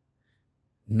pay,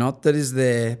 not that is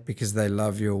there because they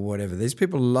love you or whatever. These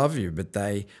people love you, but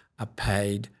they are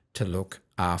paid to look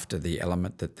after the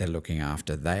element that they're looking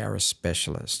after. They are a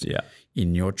specialist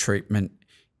in your treatment,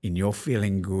 in your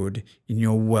feeling good, in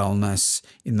your wellness,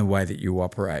 in the way that you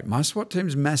operate. My SWAT team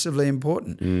is massively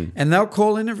important. And they'll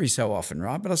call in every so often,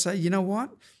 right? But I'll say, you know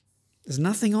what? There's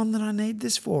nothing on that I need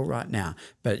this for right now.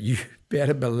 But you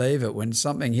better believe it, when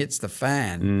something hits the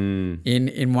fan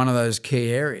in one of those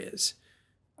key areas,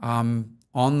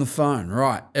 on the phone,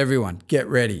 right, everyone, get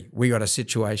ready. We got a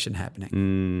situation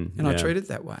happening. I treat it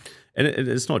that way. And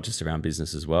it's not just around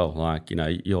business as well. Like,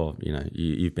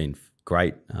 you've been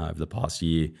great over the past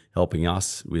year helping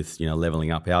us with,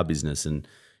 leveling up our business and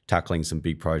tackling some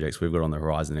big projects we've got on the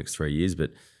horizon the next 3 years.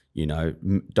 But,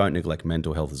 don't neglect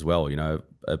mental health as well.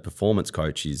 A performance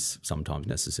coach is sometimes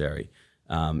necessary.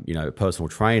 A personal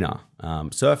trainer,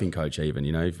 surfing coach even,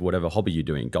 whatever hobby you're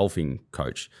doing, golfing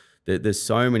coach. There's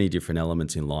so many different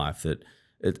elements in life that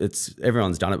it's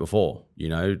everyone's done it before.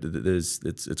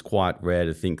 It's quite rare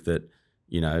to think that,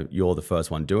 you're the first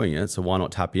one doing it. So why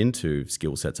not tap into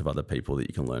skill sets of other people that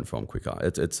you can learn from quicker?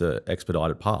 It's an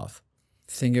expedited path.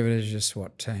 Think of it as your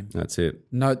SWAT team. That's it.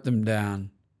 Note them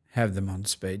down, have them on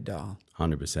speed dial.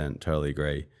 100%, totally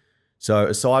agree. So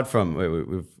aside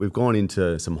from, we've gone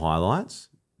into some highlights,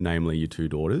 namely your two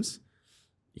daughters.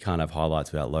 You can't have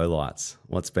highlights without lowlights.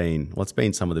 What's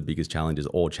been some of the biggest challenges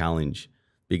or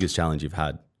biggest challenge you've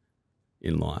had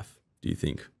in life, do you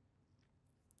think?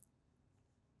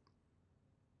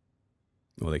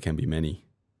 Well, there can be many.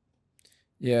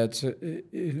 Yeah,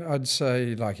 I'd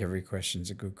say like every question's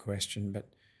a good question, but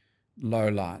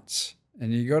lowlights.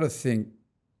 And you got to think,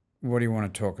 what do you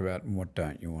want to talk about and what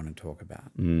don't you want to talk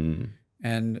about?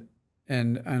 And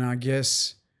I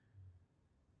guess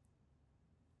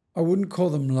I wouldn't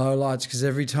call them lowlights, because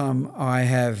every time I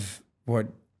have what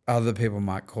other people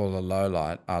might call a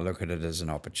lowlight, I look at it as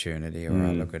an opportunity, or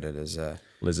I look at it as well,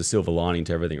 there's a silver lining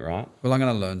to everything, right? Well, I'm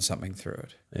going to learn something through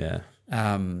it. Yeah.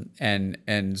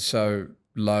 And so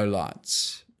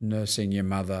lowlights, nursing your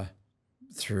mother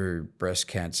through breast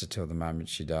cancer till the moment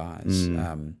she dies.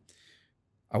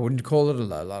 I wouldn't call it a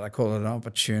lowlight. I call it an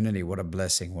opportunity. What a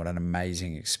blessing. What an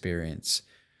amazing experience.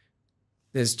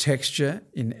 There's texture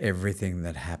in everything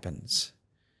that happens.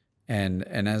 And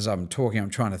as I'm talking, I'm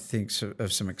trying to think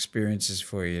of some experiences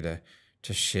for you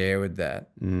to share with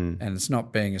that. And it's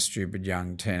not being a stupid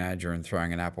young teenager and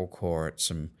throwing an apple core at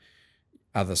some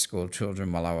other school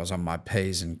children while I was on my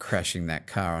P's and crashing that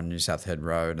car on New South Head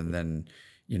Road, and then,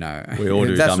 we all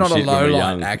do that's dumb not shit a low when we're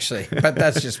light young. actually, but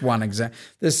that's just one example.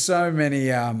 There's so many,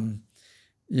 in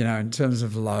terms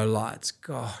of low lights,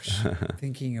 gosh,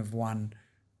 thinking of one,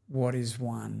 what is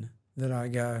one that I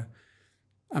go,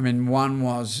 one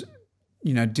was,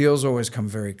 deals always come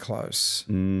very close.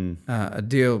 A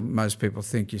deal, most people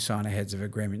think you sign a heads of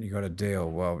agreement, you got a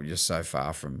deal. Well, you're so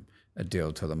far from a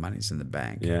deal till the money's in the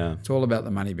bank. Yeah. It's all about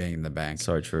the money being in the bank.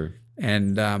 So true.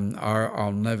 And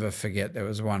I'll never forget, there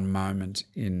was one moment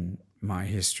in my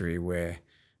history where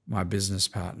my business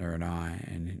partner and I,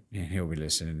 and he'll be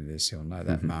listening to this, he'll know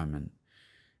that moment.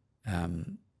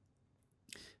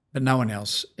 But no one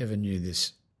else ever knew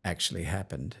this actually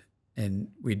happened. And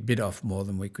we'd bit off more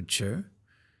than we could chew.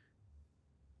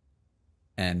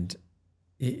 And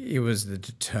it was the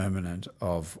determinant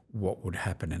of what would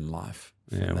happen in life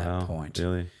from that point.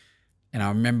 Really? And I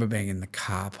remember being in the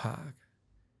car park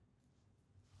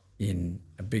in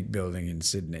a big building in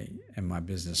Sydney, and my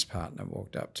business partner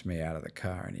walked up to me out of the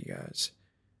car and he goes,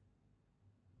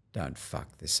 "Don't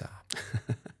fuck this up."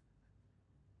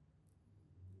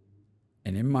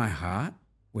 And in my heart,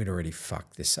 we'd already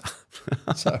fucked this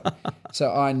up.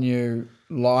 So I knew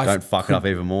life. Don't fuck it up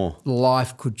even more.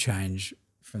 Life could change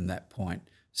from that point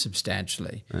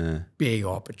substantially. Big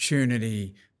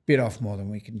opportunity, bit off more than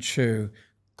we can chew,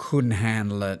 couldn't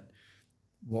handle it.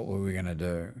 What were we going to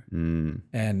do?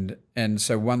 And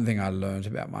so one thing I learned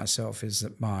about myself is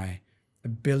that my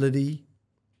ability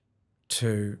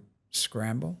to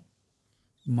scramble,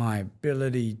 my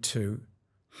ability to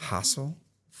hustle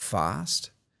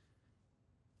fast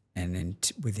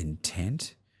and with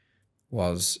intent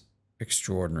was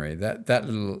extraordinary. That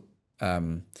little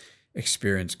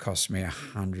experience cost me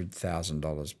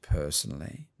 $100,000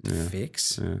 personally to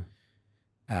fix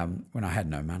when I had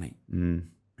no money.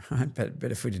 Right?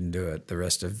 But if we didn't do it,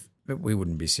 we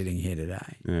wouldn't be sitting here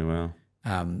today. Yeah, wow.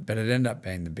 But it ended up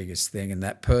being the biggest thing. And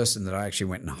that person that I actually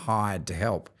went and hired to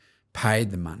help paid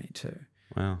the money to.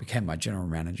 Wow. Became my general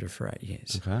manager for 8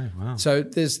 years. Okay, wow. So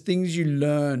there's things you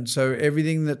learn. So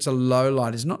everything that's a low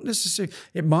light is not necessarily,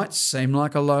 it might seem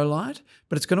like a low light,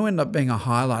 but it's going to end up being a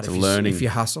highlight if you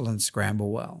hustle and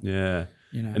scramble well. Yeah.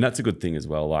 And that's a good thing as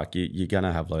well. Like you're going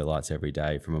to have lowlights every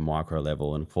day from a micro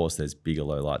level. And of course there's bigger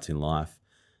lowlights in life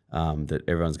that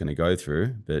everyone's going to go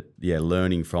through. But yeah,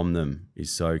 learning from them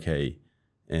is so key.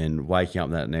 And waking up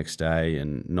that next day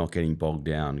and not getting bogged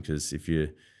down, because if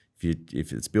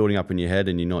it's building up in your head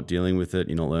and you're not dealing with it,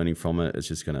 you're not learning from it, it's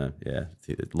just going to,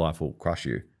 life will crush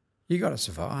you. You got to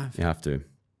survive. You have to.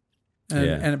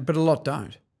 But a lot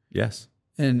don't. Yes.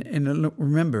 And look,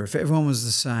 remember, if everyone was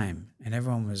the same and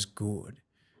everyone was good,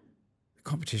 the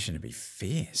competition would be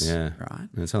fierce, right?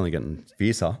 And it's only getting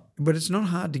fiercer. But it's not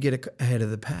hard to get ahead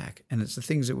of the pack. And it's the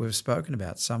things that we've spoken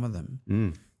about, some of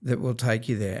them, that will take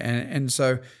you there. And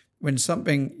so when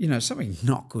something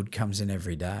not good comes in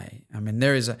every day. I mean,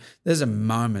 there's a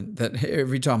moment that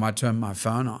every time I turn my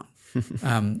phone on,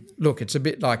 look, it's a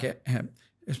bit like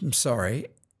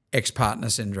ex-partner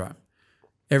syndrome.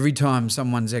 Every time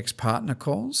someone's ex-partner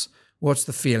calls, what's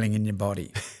the feeling in your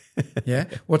body? Yeah,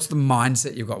 what's the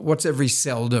mindset you've got? What's every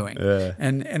cell doing? Yeah.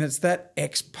 And it's that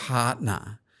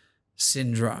ex-partner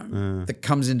syndrome that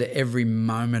comes into every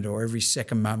moment or every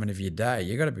second moment of your day.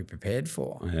 You've got to be prepared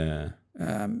for. Yeah.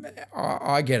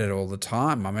 I get it all the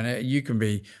time. I mean, you can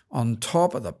be on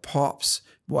top of the pops.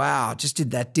 Wow, just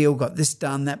did that deal, got this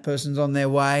done, that person's on their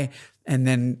way. And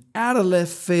then out of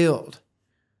left field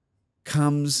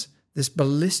comes this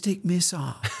ballistic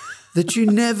missile that you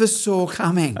never saw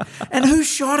coming. And who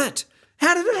shot it?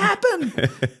 How did it happen?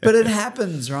 But it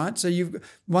happens, right? So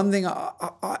one thing,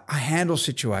 I handle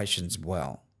situations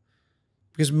well,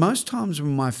 because most times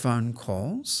when my phone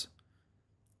calls,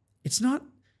 it's not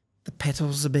the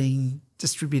petals are being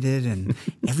distributed and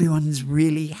everyone's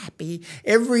really happy.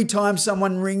 Every time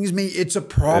someone rings me, it's a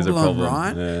problem,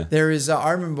 right? Yeah. There is. I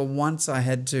remember once I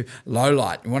had to low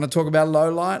light. You want to talk about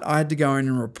low light? I had to go in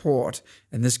and report,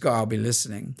 and this guy will be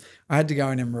listening. I had to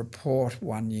go in and report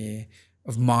one year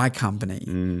of my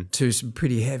company to some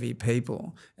pretty heavy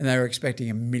people, and they were expecting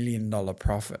 $1 million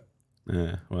profit.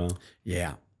 Yeah. Well.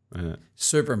 Yeah.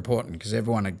 Super important because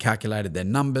everyone had calculated their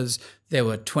numbers. There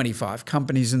were 25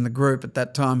 companies in the group at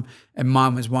that time, and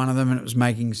mine was one of them, and it was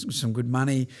making some good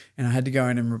money. And I had to go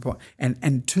in and report.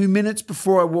 And 2 minutes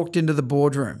before I walked into the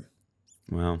boardroom,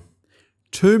 Wow.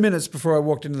 2 minutes before I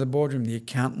walked into the boardroom, the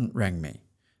accountant rang me,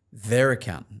 their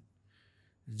accountant,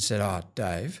 and said, "Oh,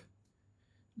 Dave,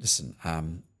 listen,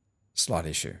 slight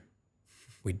issue.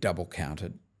 We double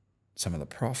counted some of the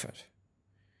profit.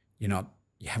 You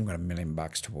haven't got $1 million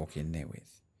to walk in there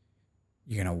with.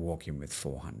 You're going to walk in with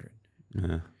 400.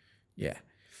 Yeah.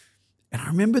 And I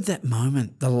remember that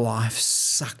moment, the life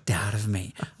sucked out of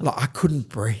me. Like I couldn't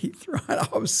breathe, right?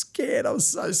 I was scared. I was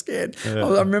so scared. Yeah.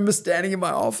 I remember standing in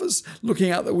my office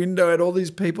looking out the window at all these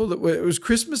people it was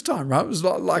Christmas time, right? It was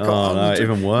like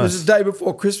even worse. It was the day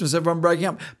before Christmas, everyone breaking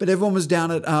up. But everyone was down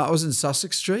at, I was in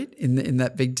Sussex Street in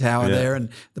that big tower there, and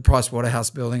the Price Waterhouse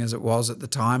building as it was at the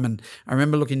time. And I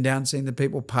remember looking down, seeing the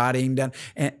people partying down.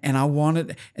 And I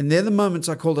wanted, and they're the moments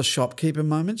I call the shopkeeper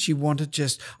moments. You want to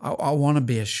just, I want to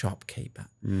be a shopkeeper.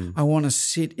 I want to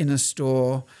sit in a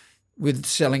store with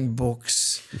selling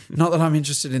books. Not that I'm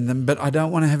interested in them, but I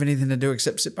don't want to have anything to do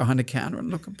except sit behind a counter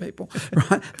and look at people,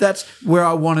 right? That's where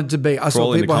I wanted to be. I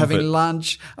saw people having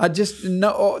lunch. I just,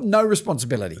 no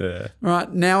responsibility,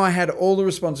 right? Now I had all the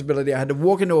responsibility. I had to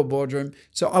walk into a boardroom.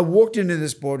 So I walked into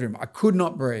this boardroom. I could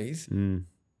not breathe.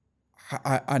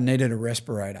 I needed a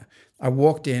respirator. I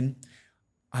walked in.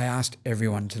 I asked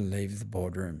everyone to leave the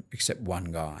boardroom except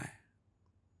one guy.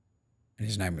 And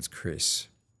his name was Chris,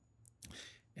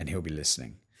 and he'll be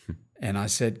listening. And I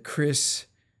said, "Chris,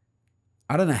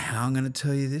 I don't know how I'm going to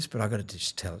tell you this, but I've got to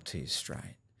just tell it to you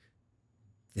straight.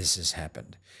 This has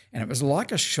happened." And it was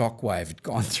like a shockwave had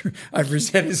gone through over his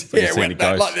head. His hair went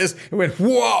like this. It went,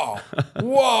 whoa,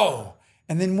 whoa.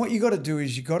 And then what you got to do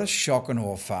is you got to shock and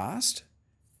awe fast.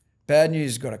 Bad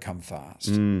news has got to come fast,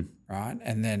 right?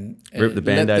 And then rip the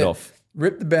Band-Aid off.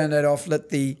 Rip the Band-Aid off. Let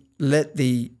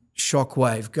the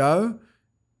shockwave go.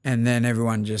 And then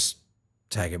everyone just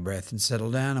take a breath and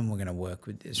settle down, and we're going to work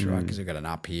with this, right? Because we've got an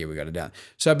up here, we've got a down.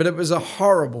 So, but it was a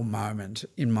horrible moment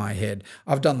in my head.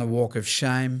 I've done the walk of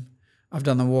shame. I've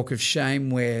done the walk of shame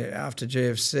where after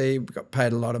GFC, we got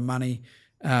paid a lot of money,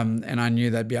 and I knew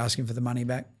they'd be asking for the money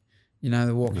back. You know,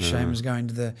 the walk of shame was going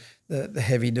to the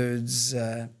heavy dude's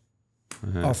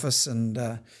office and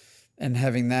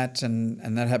having that,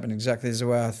 and that happened exactly as the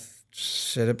way I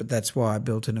said it, but that's why I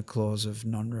built in a clause of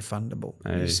non-refundable.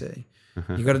 You see,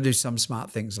 you got to do some smart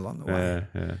things along the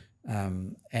way.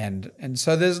 And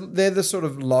so they're the sort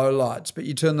of low lights, but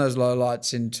you turn those low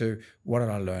lights into what did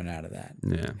I learn out of that?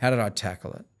 How did I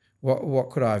tackle it? What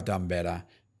could I have done better?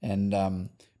 And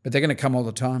but they're going to come all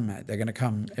the time, mate. They're going to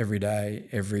come every day,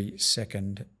 every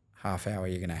second half hour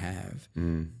you're going to have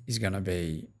is going to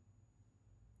be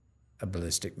a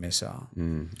ballistic missile.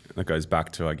 That goes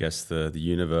back to, I guess, the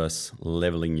universe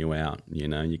leveling you out. You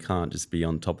know, you can't just be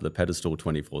on top of the pedestal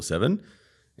 24/7. And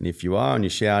if you are and you're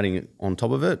shouting on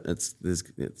top of it,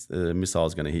 the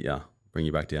missile's going to hit you, bring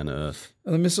you back down to earth.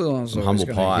 Well, the missile is always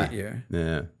going to hit you.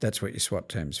 Yeah, that's what your SWAT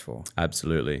team's for.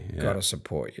 Absolutely, got to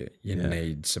support you. You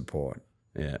need support.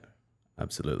 Yeah,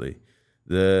 absolutely.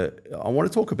 I want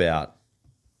to talk about.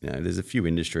 There's a few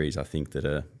industries I think that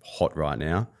are hot right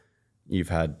now. You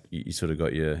sort of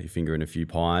got your finger in a few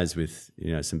pies with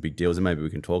some big deals, and maybe we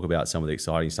can talk about some of the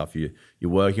exciting stuff you're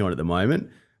working on at the moment.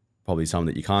 probably some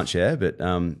that you can't share, but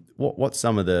what's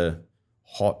some of the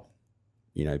hot,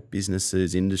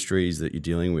 businesses, industries that you're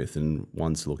dealing with and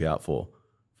ones to look out for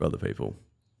other people?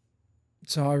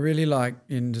 So I really like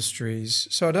industries.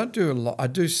 So I don't do a lot. I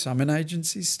do some in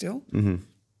agencies still.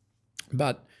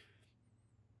 But,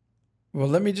 well,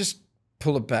 let me just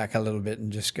pull it back a little bit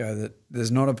and just go that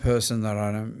there's not a person that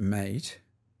I don't meet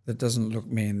that doesn't look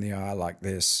me in the eye like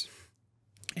this.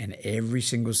 And every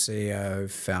single CEO,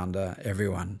 founder,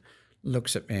 everyone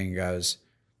looks at me and goes,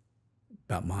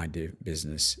 but my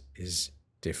business is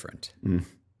different.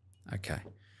 Okay.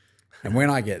 And when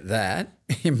I get that,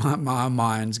 in my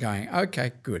mind's going,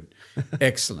 okay, good,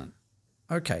 excellent.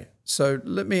 Okay, so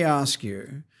let me ask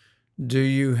you, do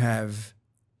you have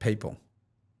people?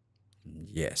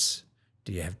 Yes.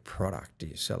 Do you have product? Do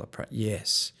you sell a product?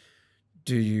 Yes.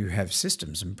 Do you have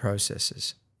systems and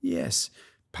processes? Yes.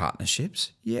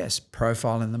 Partnerships? Yes.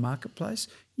 Profile in the marketplace?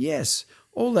 Yes.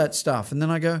 All that stuff. And then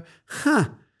I go,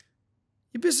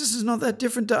 your business is not that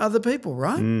different to other people,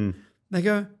 right? They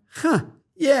go,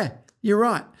 yeah, you're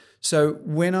right. So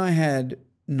when I had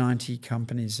 90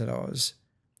 companies that I was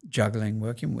juggling,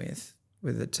 working with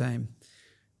a team,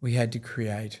 we had to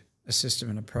create a system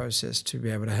and a process to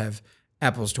be able to have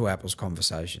apples to apples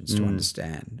conversations to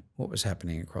understand what was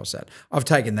happening across that. I've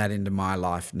taken that into my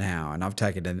life now, and I've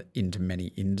taken it into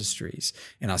many industries,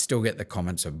 and I still get the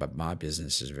comments of, but my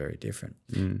business is very different.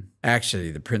 Actually,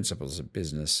 the principles of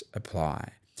business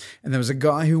apply. And there was a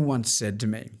guy who once said to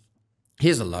me,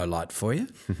 here's a low light for you.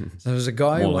 So there was a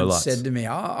guy who once said to me,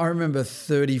 I remember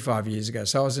 35 years ago,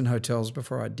 so I was in hotels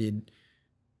before I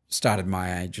started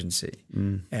my agency,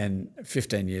 and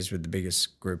 15 years with the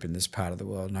biggest group in this part of the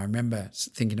world. And I remember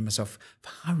thinking to myself,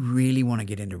 I really want to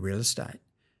get into real estate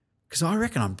because I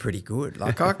reckon I'm pretty good.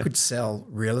 Like I could sell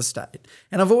real estate.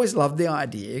 And I've always loved the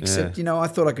idea, except, I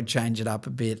thought I could change it up a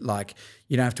bit. Like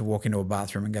you don't have to walk into a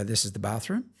bathroom and go, this is the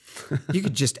bathroom. You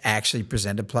could just actually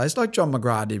present a place like John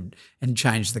McGrath did and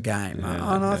change the game.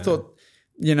 I thought,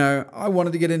 I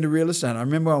wanted to get into real estate. I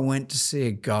remember I went to see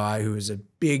a guy who was a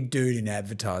big dude in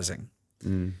advertising.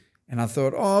 And I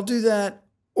thought, I'll do that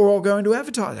or I'll go into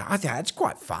advertising. I thought it's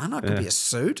quite fun. I could be a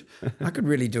suit. I could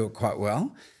really do it quite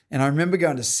well. And I remember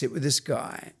going to sit with this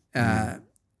guy and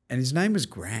his name was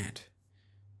Grant.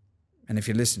 And if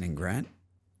you're listening, Grant,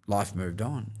 life moved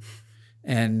on.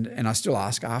 And I still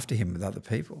ask after him with other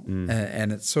people.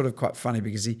 And it's sort of quite funny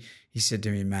because he said to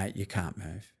me, mate, you can't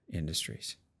move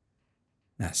industries.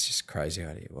 That's just a crazy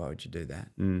idea. Why would you do that?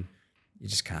 You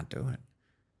just can't do it.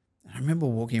 And I remember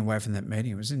walking away from that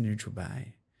meeting. It was in Neutral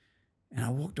Bay. And I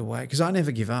walked away because I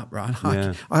never give up, right?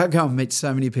 I go and meet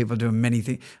so many people doing many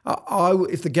things.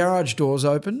 If the garage door's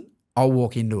open, I'll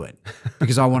walk into it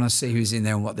because I want to see who's in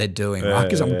there and what they're doing, right?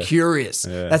 Because I'm curious.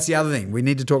 That's the other thing. We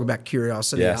need to talk about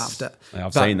curiosity after.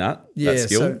 I've seen that. That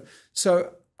skill.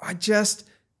 So I just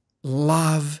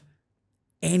love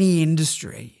any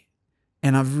industry.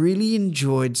 And I've really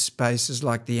enjoyed spaces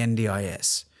like the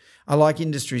NDIS. I like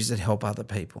industries that help other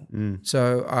people.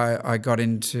 So I got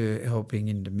into helping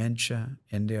in dementia,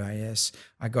 NDIS.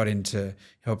 I got into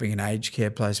helping in aged care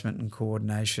placement and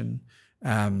coordination.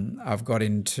 I've got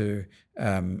into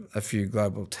a few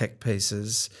global tech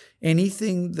pieces.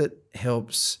 Anything that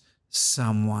helps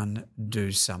someone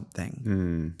do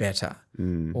something better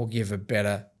or give a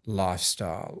better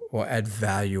lifestyle or add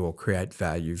value or create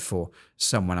value for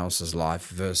someone else's life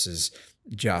versus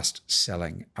just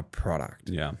selling a product.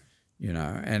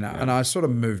 And I sort of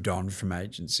moved on from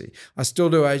agency. I still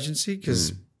do agency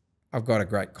because I've got a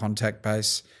great contact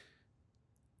base.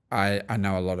 I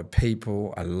know a lot of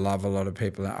people. I love a lot of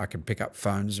people. I can pick up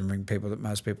phones and ring people that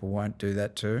most people won't do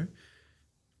that to.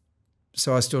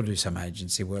 So I still do some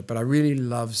agency work, but I really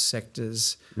love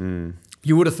sectors.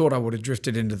 You would have thought I would have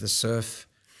drifted into the surf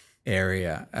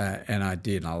area, and I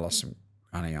did, and I lost some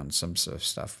money on some surf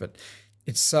stuff. But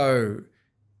it's so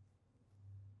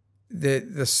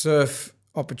the surf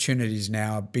opportunities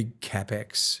now are big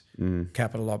capex,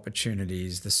 capital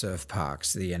opportunities, the surf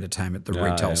parks, the entertainment, the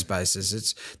retail spaces.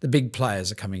 It's the big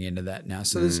players are coming into that now.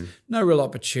 So there's no real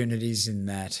opportunities in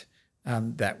that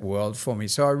world for me.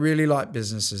 So I really like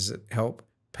businesses that help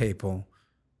people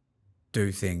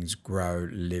do things, grow,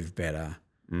 live better,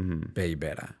 be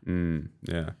better.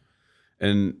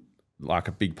 And like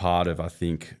a big part of, I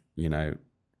think,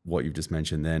 what you've just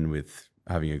mentioned then with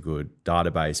having a good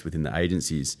database within the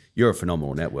agencies, you're a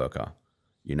phenomenal networker,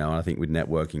 and I think with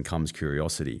networking comes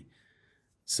curiosity.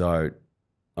 So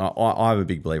I'm a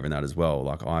big believer in that as well.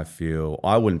 Like I feel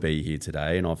I wouldn't be here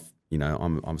today, and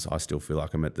I still feel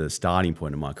like I'm at the starting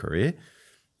point of my career.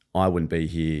 I wouldn't be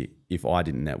here if I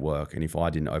didn't network and if I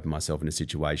didn't open myself into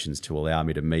situations to allow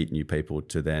me to meet new people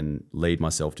to then lead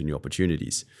myself to new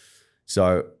opportunities.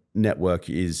 So network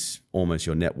is almost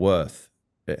your net worth.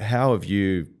 How have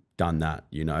you done that?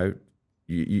 You know,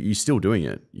 you're still doing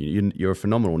it. You're a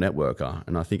phenomenal networker.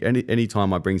 And I think any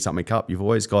time I bring something up, you've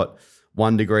always got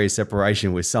 1 degree of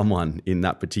separation with someone in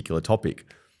that particular topic.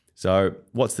 So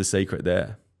what's the secret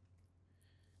there?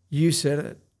 You said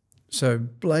it. So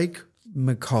Blake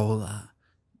McCullough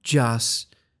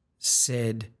just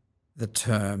said the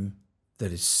term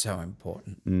that is so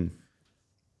important.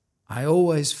 I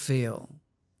always feel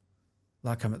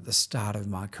like I'm at the start of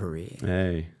my career.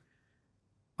 Hey.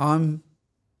 I'm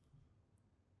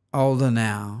older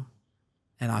now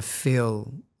and I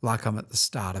feel like I'm at the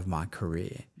start of my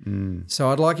career.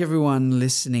 So I'd like everyone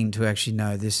listening to actually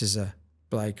know this is a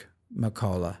Blake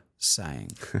McCullough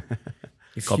saying.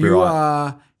 If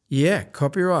Copyright.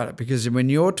 Copyright it, because when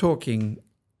you're talking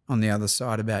on the other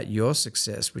side about your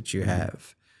success, which you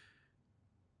have,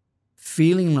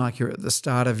 feeling like you're at the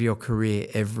start of your career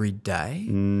every day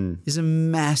is a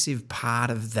massive part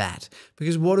of that.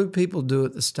 Because what do people do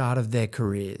at the start of their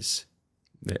careers?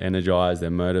 They're energized, they're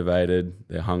motivated,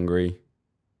 they're hungry.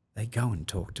 They go and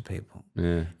talk to people.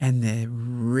 Yeah. And they're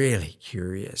really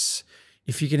curious.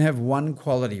 If you can have one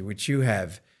quality, which you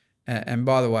have, and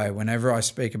by the way, whenever I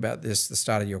speak about this, the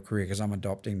start of your career, because I'm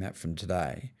adopting that from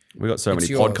today. We've got so many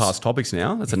podcast topics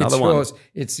now. That's another one.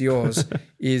 It's yours.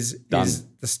 is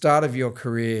the start of your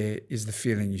career is the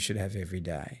feeling you should have every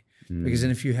day. Because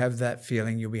then if you have that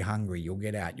feeling, you'll be hungry, you'll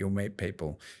get out, you'll meet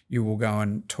people, you will go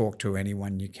and talk to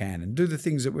anyone you can and do the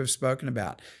things that we've spoken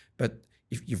about. But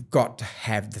you've got to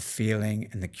have the feeling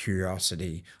and the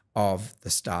curiosity of the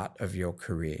start of your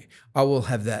career. I will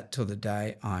have that till the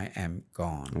day I am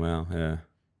gone. Wow, yeah.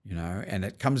 You know, and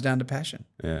it comes down to passion.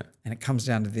 Yeah. And it comes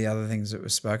down to the other things that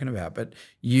we've spoken about. But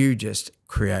you just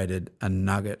created a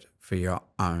nugget for your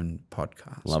own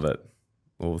podcast. Love it.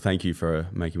 Well, thank you for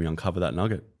making me uncover that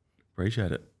nugget.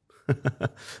 Appreciate it.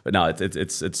 But no,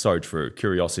 it's so true.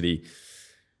 Curiosity.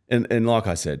 And like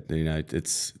I said, you know,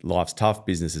 life's tough,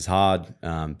 business is hard,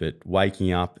 but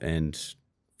waking up and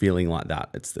feeling like that,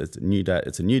 it's a new day,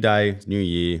 it's a new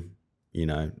year, you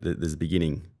know, there's a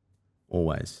beginning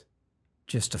always.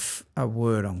 Just a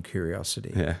word on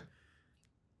curiosity. Yeah.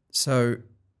 So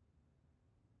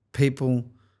people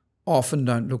often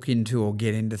don't look into or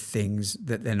get into things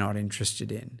that they're not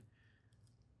interested in.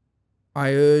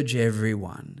 I urge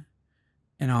everyone,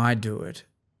 and I do it,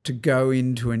 to go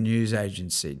into a news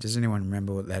agency. Does anyone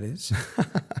remember what that is?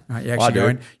 Right, you actually go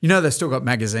in. You know they've still got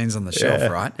magazines on the shelf,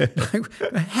 right?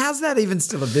 Like, how's that even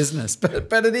still a business? But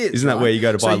it is. Isn't that where you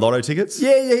go to buy lotto tickets?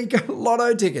 Yeah, you go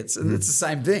lotto tickets, and it's the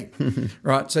same thing,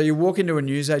 right? So you walk into a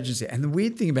news agency, and the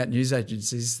weird thing about news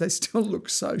agencies, they still look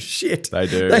so shit. They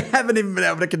do. They haven't even been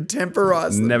able to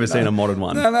contemporize them. Never seen a modern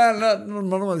one. No, not a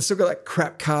modern one. They still got that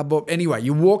crap cardboard. Anyway,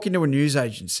 you walk into a news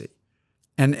agency.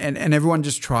 And everyone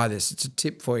just try this. It's a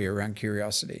tip for you around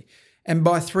curiosity. And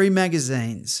buy 3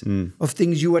 magazines of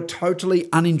things you are totally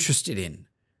uninterested in.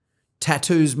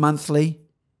 Tattoos Monthly,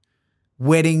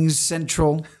 Weddings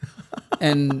Central,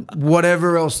 and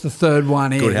whatever else the third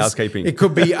one is. Good housekeeping. It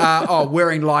could be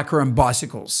wearing lycra and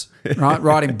bicycles, right?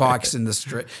 Riding bikes in the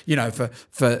street, you know, for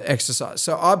exercise.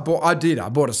 So I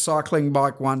bought a cycling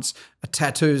bike once, a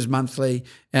Tattoos Monthly,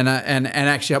 and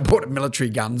actually I bought a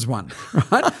military guns one,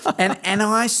 right? and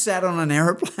I sat on an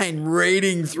aeroplane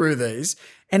reading through these,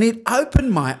 and it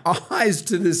opened my eyes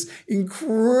to this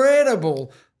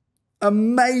incredible,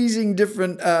 amazing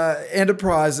different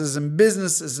enterprises and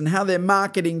businesses and how they're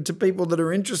marketing to people that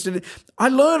are interested in. I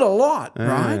learned a lot,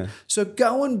 right? So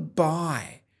go and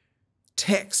buy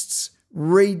texts,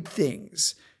 read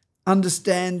things,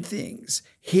 understand things,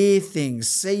 hear things,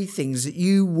 see things that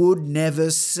you would never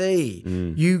see.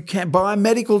 You can buy a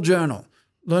medical journal,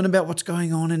 learn about what's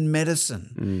going on in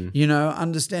medicine, you know,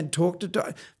 understand, talk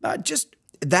to,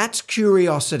 that's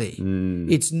curiosity.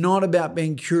 It's not about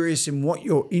being curious in what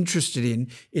you're interested in.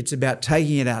 It's about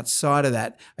taking it outside of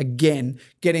that. Again,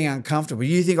 getting uncomfortable.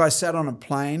 You think I sat on a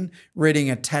plane reading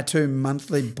a Tattoo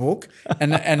Monthly book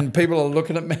and people are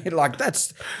looking at me like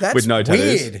that's with no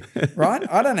weird, right?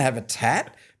 I don't have a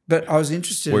tat, but I was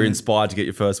interested. Were you inspired to get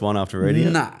your first one after reading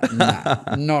it? No,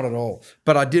 not at all.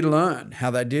 But I did learn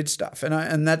how they did stuff,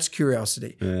 and that's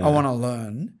curiosity. Yeah. I want to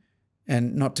learn.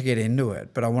 And not to get into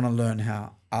it, but I want to learn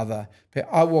how other people.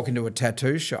 I walk into a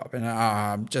tattoo shop and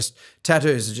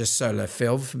tattoos are just so left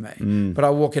field for me. But I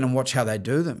walk in and watch how they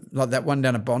do them. Like that one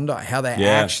down at Bondi, how they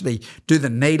actually do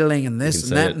the needling and this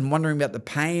and that and wondering about the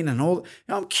pain and all.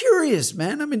 I'm curious,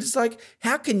 man. I mean, it's like,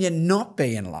 how can you not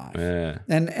be in life? Yeah.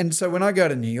 And so when I go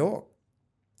to New York,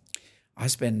 I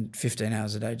spend 15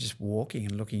 hours a day just walking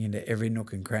and looking into every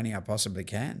nook and cranny I possibly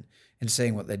can and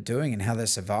seeing what they're doing and how they're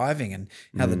surviving and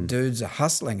how the dudes are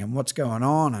hustling and what's going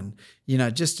on. And,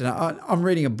 I'm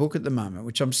reading a book at the moment,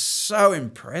 which I'm so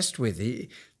impressed with.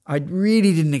 I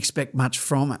really didn't expect much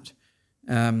from it.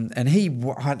 And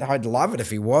I'd love it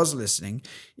if he was listening.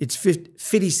 It's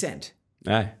 50 Cent,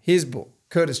 his book,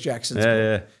 Curtis Jackson's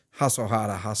book. Hustle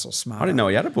Harder, Hustle Smarter. I didn't know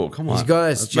he had a book. Come on. He's got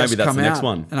it's maybe that's come the next out.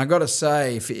 one. And I got to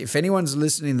say, if anyone's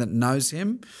listening that knows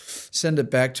him, send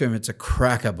it back to him. It's a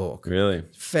cracker book. Really?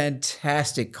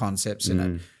 Fantastic concepts in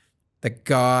it. The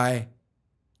guy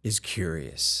is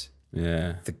curious.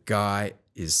 Yeah. The guy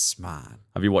is smart.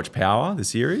 Have you watched Power, the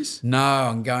series? No,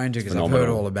 I'm going to because I've heard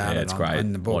all about it. It's great.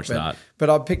 In the book. Watch that. But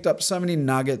I picked up so many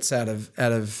nuggets out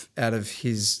of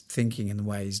his thinking and the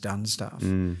way he's done stuff.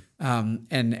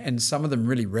 And some of them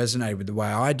really resonated with the way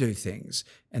I do things,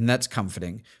 and that's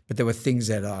comforting. But there were things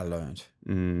that I learned.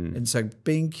 And so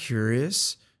being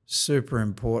curious, super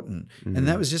important. And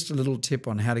that was just a little tip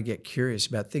on how to get curious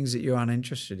about things that you aren't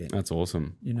interested in. That's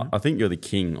awesome. I think you're the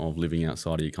king of living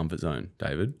outside of your comfort zone,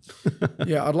 David.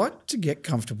 Yeah, I'd like to get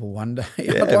comfortable one day.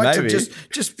 Yeah, I'd like maybe. to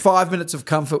just 5 minutes of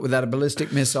comfort without a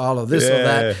ballistic missile or this or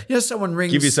that. Someone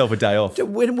rings. Give yourself a day off.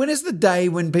 When is the day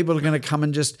when people are going to come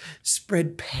and just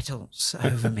spread petals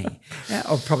over me?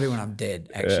 Or probably when I'm dead,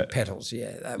 actually. Petals,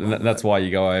 That's why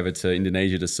you go over to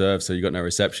Indonesia to surf, so you got no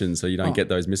reception, so you don't get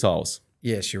those missiles.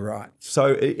 Yes, you're right.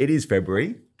 So it is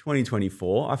February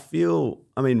 2024.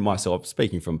 Myself,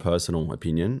 speaking from personal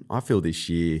opinion, I feel this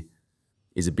year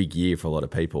is a big year for a lot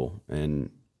of people. And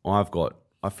I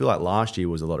feel like last year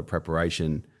was a lot of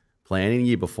preparation planning. The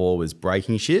year before was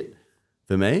breaking shit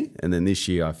for me. And then this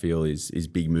year I feel is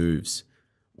big moves.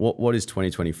 What is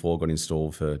 2024 got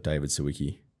installed for David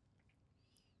Sawicki?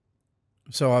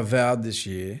 So I vowed this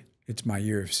year, it's my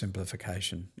year of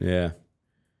simplification. Yeah.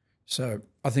 So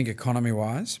I think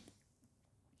economy-wise,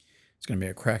 it's going to be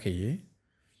a cracker year.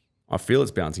 I feel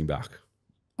it's bouncing back.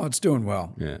 Oh, it's doing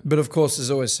well. Yeah. But of course,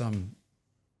 there's always some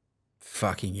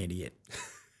fucking idiot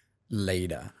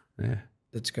leader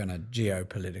that's going to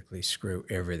geopolitically screw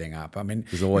everything up. I mean,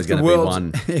 there's always going to be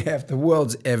one. Yeah, if the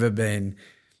world's ever been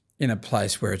in a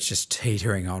place where it's just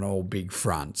teetering on all big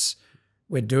fronts,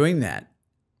 we're doing that.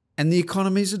 And the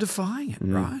economies are defying it,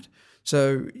 right?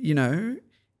 So,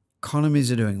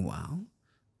 economies are doing well.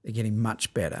 They're getting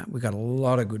much better. We've got a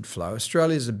lot of good flow.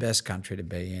 Australia's the best country to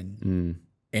be in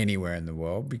anywhere in the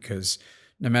world because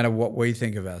no matter what we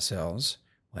think of ourselves,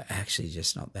 we're actually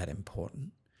just not that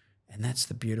important. And that's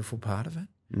the beautiful part of it.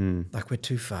 Like we're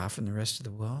too far from the rest of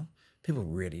the world. People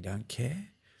really don't care.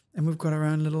 And we've got our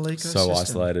own little ecosystem. So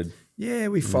isolated. Yeah,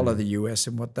 we follow the US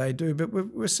and what they do, but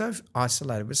we're so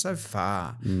isolated. We're so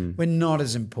far. We're not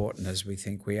as important as we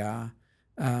think we are.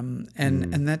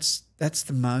 And that's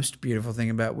the most beautiful thing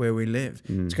about where we live.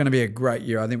 It's going to be a great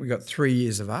year. I think we've got 3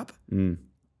 years of up.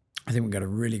 I think we've got a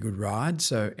really good ride.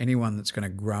 So anyone that's going to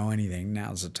grow anything,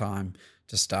 now's the time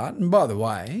to start. And by the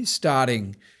way,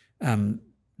 starting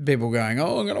people going,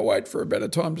 I'm going to wait for a better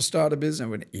time to start a business.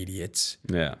 We're idiots.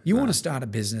 Yeah. You want to start a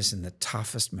business in the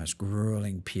toughest, most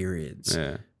grueling periods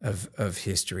of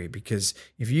history because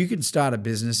if you can start a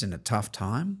business in a tough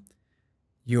time,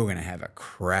 you're going to have a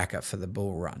cracker for the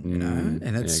bull run,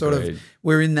 And it's sort of,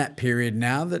 we're in that period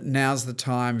now that now's the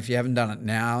time. If you haven't done it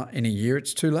now in a year,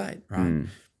 it's too late, right?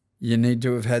 You need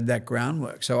to have had that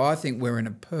groundwork. So I think we're in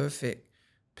a perfect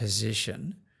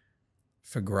position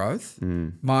for growth.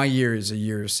 My year is a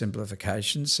year of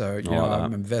simplification. So,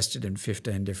 I'm invested in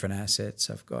 15 different assets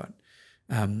I've got.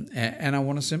 And I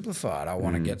want to simplify it. I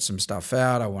want to get some stuff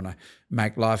out. I want to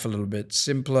make life a little bit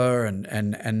simpler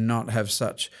and not have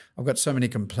such – I've got so many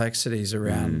complexities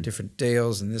around different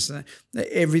deals and this and that,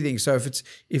 everything. So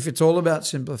if it's all about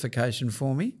simplification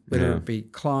for me, whether it be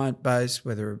client-based,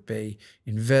 whether it be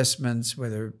investments,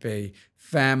 whether it be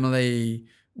family,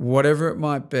 whatever it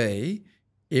might be,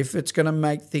 if it's going to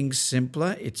make things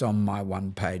simpler, it's on my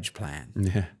one-page plan.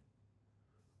 Yeah.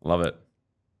 Love it.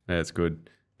 Yeah, it's good.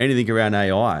 Anything around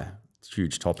AI? It's a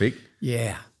huge topic.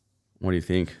 Yeah. What do you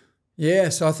think? Yeah,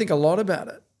 so I think a lot about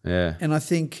it. Yeah. And I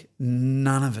think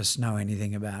none of us know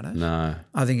anything about it. No.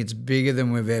 I think it's bigger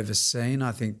than we've ever seen.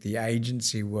 I think the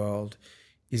agency world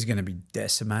is going to be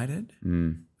decimated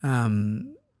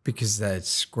because they're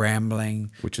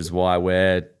scrambling. Which is why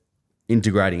we're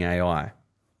integrating AI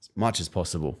as much as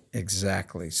possible.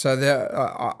 Exactly. So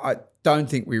I don't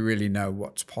think we really know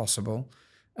what's possible.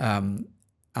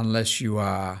 Unless you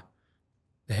are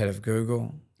the head of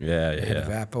Google, the head of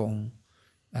Apple.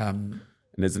 And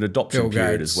there's an adoption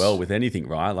period as well with anything,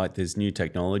 right? Like there's new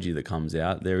technology that comes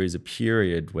out. There is a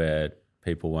period where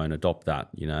people won't adopt that,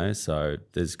 you know. So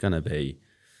it's going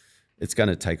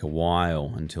to take a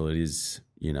while until it is,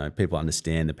 you know, people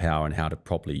understand the power and how to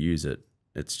properly use it.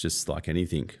 It's just like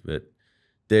anything, but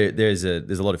there's a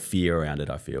lot of fear around it,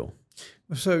 I feel.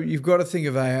 So you've got to think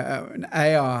of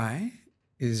AI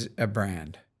is a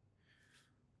brand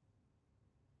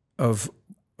of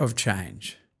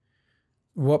change.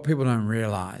 What people don't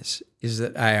realize is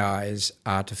that AI is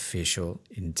artificial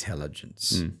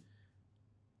intelligence.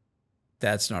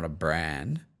 That's not a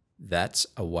brand. That's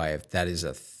a way of, that is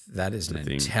an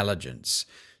intelligence.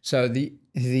 So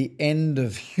the end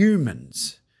of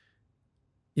humans,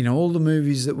 in all the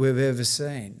movies that we've ever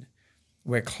seen,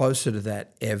 we're closer to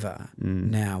that ever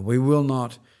now. We will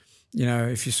not, you know,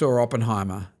 if you saw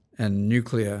Oppenheimer and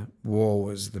nuclear war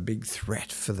was the big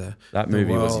threat for the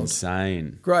movie world. Was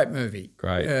insane. Great movie.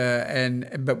 Great.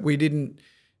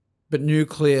 But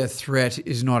nuclear threat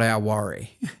is not our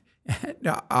worry.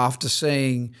 After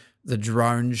seeing the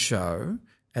drone show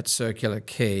at Circular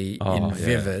Quay in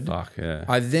Vivid,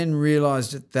 I then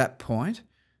realised at that point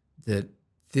that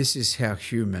this is how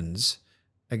humans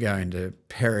are going to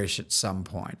perish at some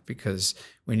point, because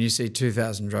when you see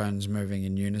 2,000 drones moving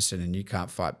in unison and you can't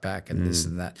fight back and this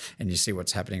and that, and you see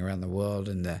what's happening around the world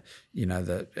and the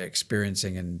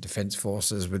experiencing and defence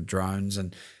forces with drones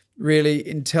and really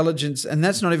intelligence, and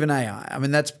that's not even AI. I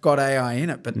mean, that's got AI in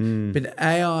it, but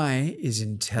AI is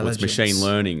intelligence. Well, it's machine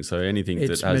learning, so anything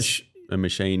that has a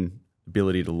machine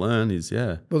ability to learn is,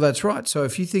 Well, that's right. So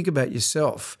if you think about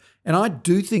yourself, and I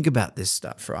do think about this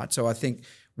stuff, right? So I think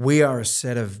we are a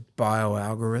set of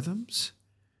bioalgorithms.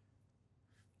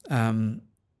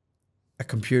 A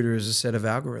computer is a set of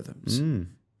algorithms,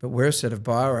 but we're a set of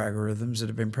bioalgorithms that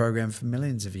have been programmed for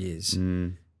millions of years.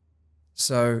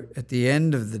 So at the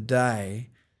end of the day,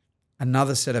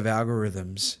 another set of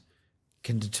algorithms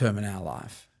can determine our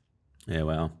life. Yeah,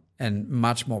 wow. And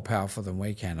much more powerful than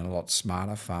we can, and a lot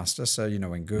smarter, faster. So, you know,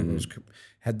 when Google's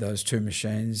had those two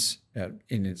machines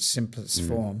in its simplest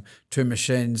form, two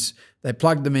machines, they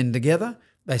plugged them in together.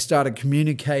 They started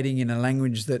communicating in a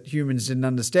language that humans didn't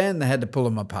understand. They had to pull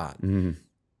them apart.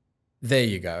 There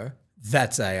you go.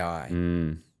 That's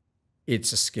AI.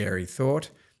 It's a scary thought.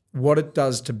 What it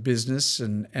does to business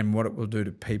and what it will do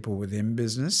to people within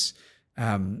business,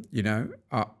 you know,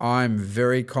 I'm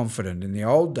very confident. In the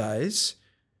old days,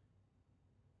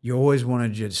 you always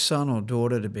wanted your son or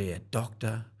daughter to be a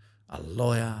doctor, a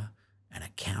lawyer, an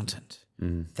accountant.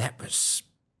 That was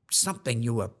something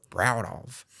you were proud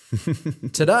of.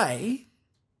 Today,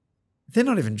 they're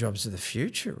not even jobs of the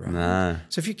future, right? No.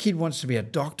 So if your kid wants to be a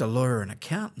doctor, lawyer, and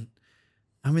accountant,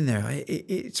 I mean,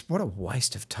 it's what a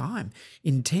waste of time.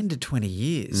 In 10 to 20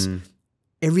 years,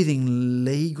 everything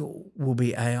legal will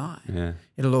be AI. Yeah.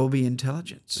 It'll all be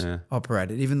intelligence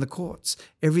operated, even the courts,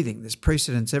 everything. There's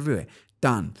precedents everywhere.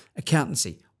 Done.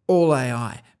 Accountancy, all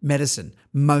AI. Medicine,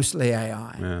 mostly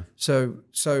AI. Yeah.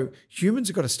 So humans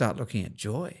have got to start looking at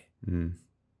joy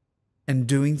and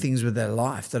doing things with their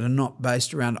life that are not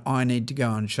based around, I need to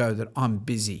go and show that I'm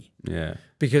busy. Yeah.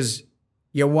 Because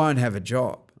you won't have a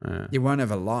job. Yeah. You won't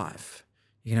have a life.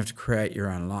 You're going to have to create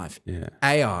your own life. Yeah.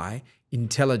 AI,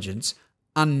 intelligence,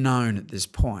 unknown at this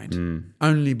point,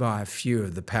 only by a few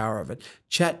of the power of it.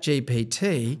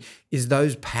 ChatGPT is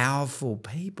those powerful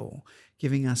people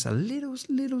giving us a little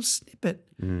snippet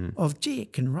of, gee,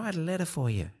 it can write a letter for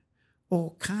you.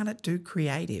 Or can't it do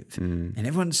creative? And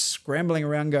everyone's scrambling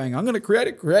around going, I'm going to create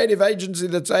a creative agency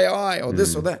that's AI or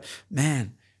this or that.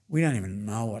 Man, we don't even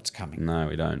know what's coming. No,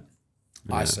 we don't.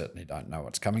 Yeah. I certainly don't know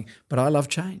what's coming, but I love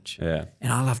change. Yeah.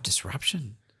 And I love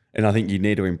disruption. And I think you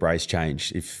need to embrace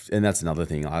change. And that's another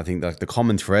thing. I think the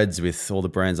common threads with all the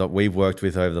brands that we've worked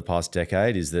with over the past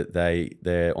decade is that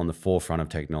they're on the forefront of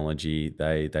technology.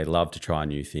 They love to try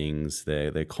new things.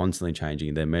 They're constantly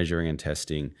changing. They're measuring and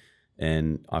testing.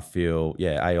 And I feel,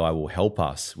 AI will help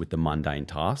us with the mundane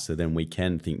tasks, so then we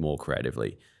can think more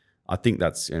creatively. I think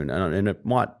that's, and it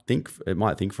might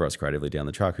think for us creatively down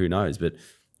the track. Who knows? But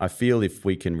I feel if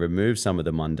we can remove some of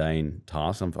the mundane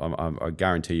tasks, I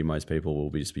guarantee you most people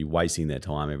will just be wasting their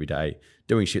time every day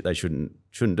doing shit they shouldn't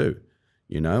do,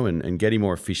 you know, and getting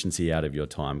more efficiency out of your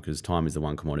time, because time is the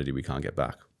one commodity we can't get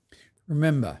back.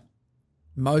 Remember,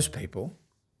 most people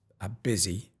are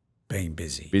busy being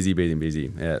busy. Busy being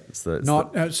busy. Yeah.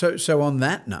 So on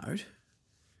that note,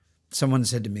 someone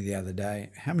said to me the other day,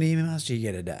 how many emails do you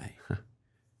get a day?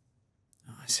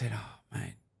 I said, oh,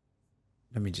 mate,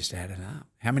 let me just add it up.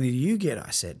 How many do you get?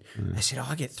 I said. They said,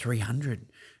 I get 300,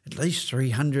 at least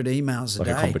 300 emails a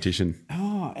day. Like a competition.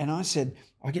 Oh, and I said,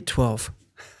 I get 12.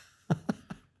 They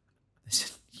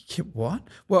said, you get what?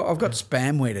 Well, I've got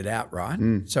spam weeded out, right?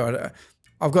 So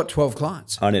I've got 12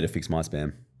 clients. I need to fix my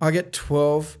spam. I get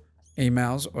 12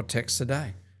 emails or texts a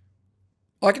day.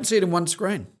 I can see it in one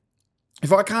screen.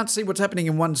 If I can't see what's happening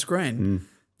in one screen,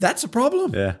 that's a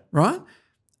problem, right?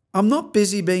 I'm not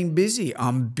busy being busy.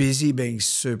 I'm busy being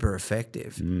super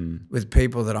effective with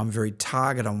people that I'm very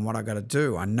targeted on what I got to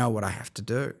do. I know what I have to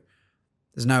do.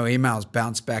 There's no emails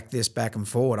bounce back and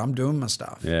forward. I'm doing my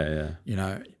stuff. Yeah. You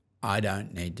know, I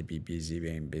don't need to be busy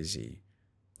being busy.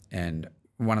 And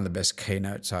one of the best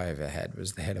keynotes I ever had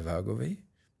was the head of Ogilvy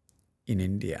in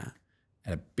India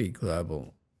at a big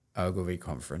global Ogilvy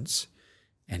conference.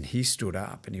 And he stood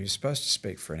up and he was supposed to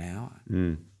speak for an hour.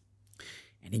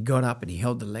 And he got up and he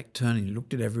held the lectern and he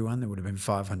looked at everyone. There would have been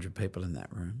 500 people in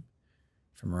that room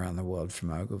from around the world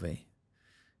from Ogilvy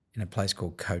in a place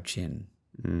called Cochin,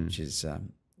 which is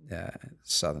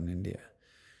southern India.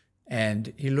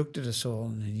 And he looked at us all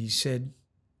and he said,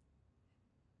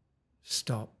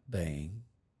 stop being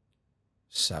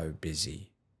so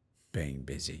busy being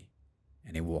busy.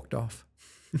 And he walked off.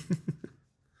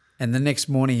 And the next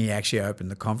morning he actually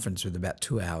opened the conference with about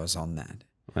 2 hours on that.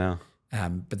 Wow.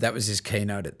 But that was his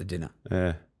keynote at the dinner.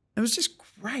 Yeah. It was just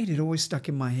great. It always stuck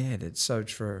in my head. It's so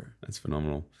true. That's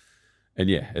phenomenal. And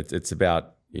yeah, it's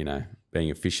about, you know, being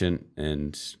efficient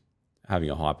and having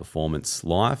a high performance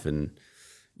life, and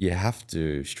you have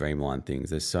to streamline things.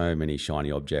 There's so many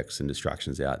shiny objects and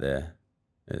distractions out there.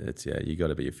 You got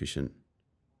to be efficient.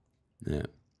 Yeah.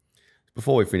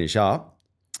 Before we finish up,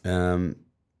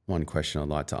 one question I'd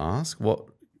like to ask: what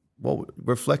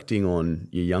reflecting on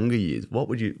your younger years,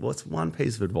 what's one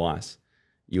piece of advice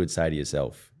you would say to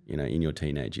yourself, you know, in your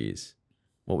teenage years?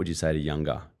 What would you say to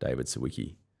younger David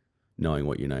Sawicki, knowing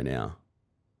what you know now?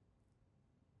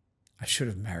 I should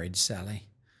have married Sally.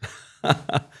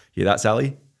 Hear that,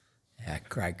 Sally? Yeah,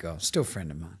 great girl. Still a friend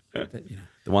of mine. But, you know.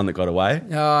 The one that got away?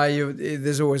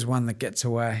 There's always one that gets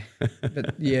away.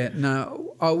 But yeah,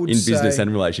 no, I would say. In business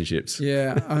and relationships.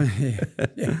 Yeah.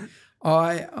 Yeah.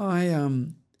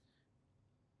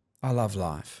 I love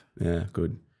life. Yeah,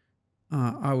 good.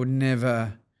 I would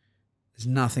never, there's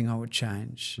nothing I would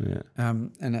change. Yeah.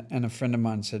 And a friend of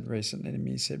mine said recently to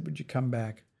me, he said, would you come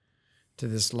back to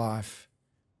this life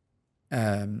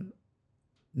knowing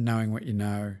what you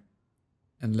know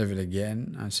and live it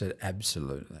again? I said,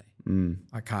 absolutely.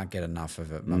 I can't get enough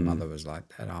of it. My mother was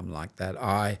like that. I'm like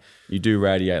that. You do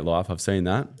radiate life. I've seen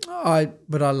that.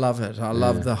 But I love it. I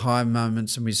love the high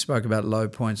moments, and we spoke about low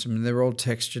points. I mean, they're all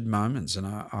textured moments, and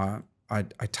I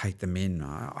take them in.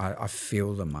 I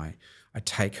feel them. I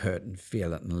take hurt and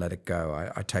feel it and let it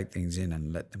go. I take things in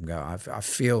and let them go. I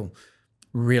feel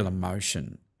real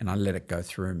emotion and I let it go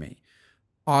through me.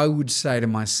 I would say to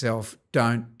myself,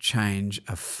 don't change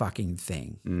a fucking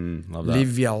thing. Love that.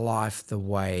 Live your life the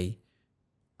way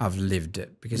I've lived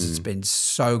it, because it's been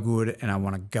so good and I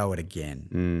want to go it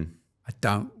again. I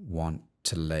don't want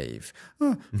to leave.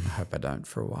 I hope I don't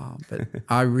for a while, but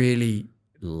I really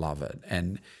love it.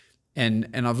 And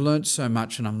I've learned so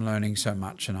much, and I'm learning so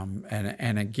much,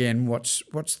 and again, what's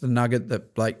the nugget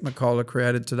that Blake McCullough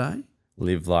created today?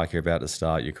 Live like you're about to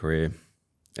start your career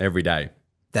every day.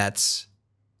 That's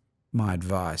my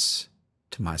advice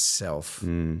to myself,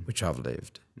 which I've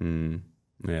lived. Yeah,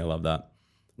 I love that.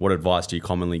 What advice do you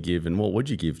commonly give, and what would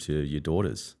you give to your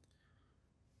daughters?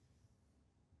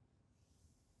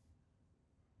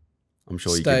 I'm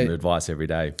sure you give them advice every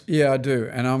day. Yeah, I do,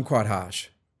 and I'm quite harsh.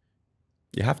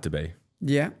 You have to be.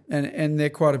 Yeah, and they're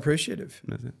quite appreciative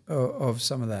of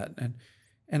some of that.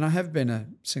 And I have been a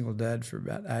single dad for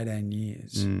about 18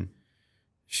 years,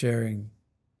 sharing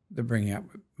the bringing up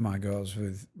my girls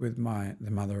with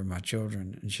the mother of my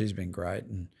children, and she's been great,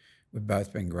 and we've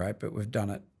both been great, but we've done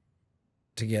it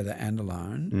together and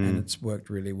alone, and it's worked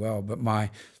really well. But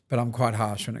I'm quite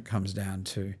harsh when it comes down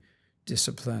to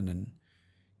discipline and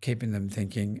keeping them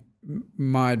thinking.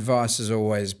 My advice has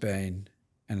always been,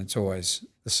 and it's always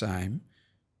the same,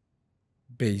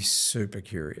 be super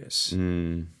curious.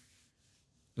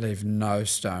 Leave no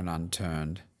stone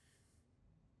unturned,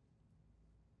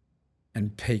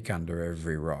 and peek under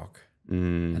every rock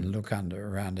and look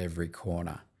around every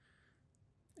corner,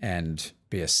 and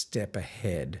be a step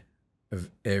ahead of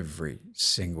every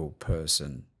single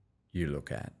person you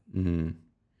look at.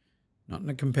 Not in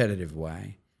a competitive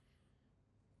way,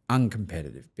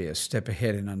 uncompetitive. Be a step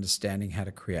ahead in understanding how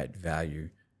to create value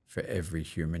for every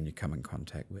human you come in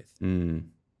contact with.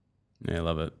 Yeah, I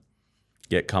love it.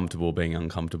 Get comfortable being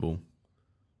uncomfortable.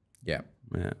 Yeah.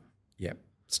 Yeah. Yep.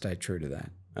 Stay true to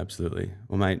that. Absolutely.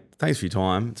 Well, mate, thanks for your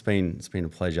time. It's been a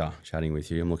pleasure chatting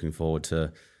with you. I'm looking forward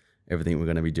to everything we're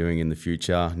going to be doing in the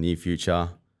future, near future.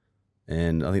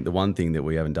 And I think the one thing that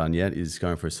we haven't done yet is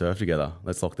going for a surf together.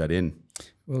 Let's lock that in.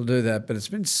 We'll do that, but it's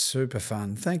been super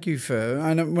fun. Thank you for.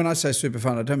 I know when I say super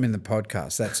fun, I don't mean the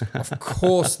podcast. That's of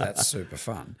course that's super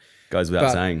fun. Goes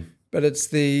without saying. But it's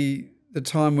the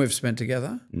time we've spent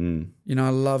together. You know, I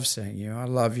love seeing you. I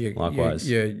love your Likewise.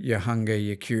 your hunger,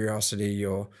 your curiosity,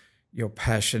 your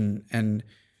passion, and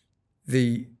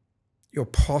your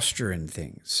posture in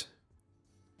things.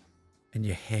 And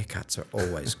your haircuts are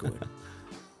always good.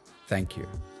 Thank you.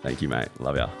 Thank you, mate.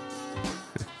 Love ya.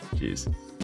 Cheers.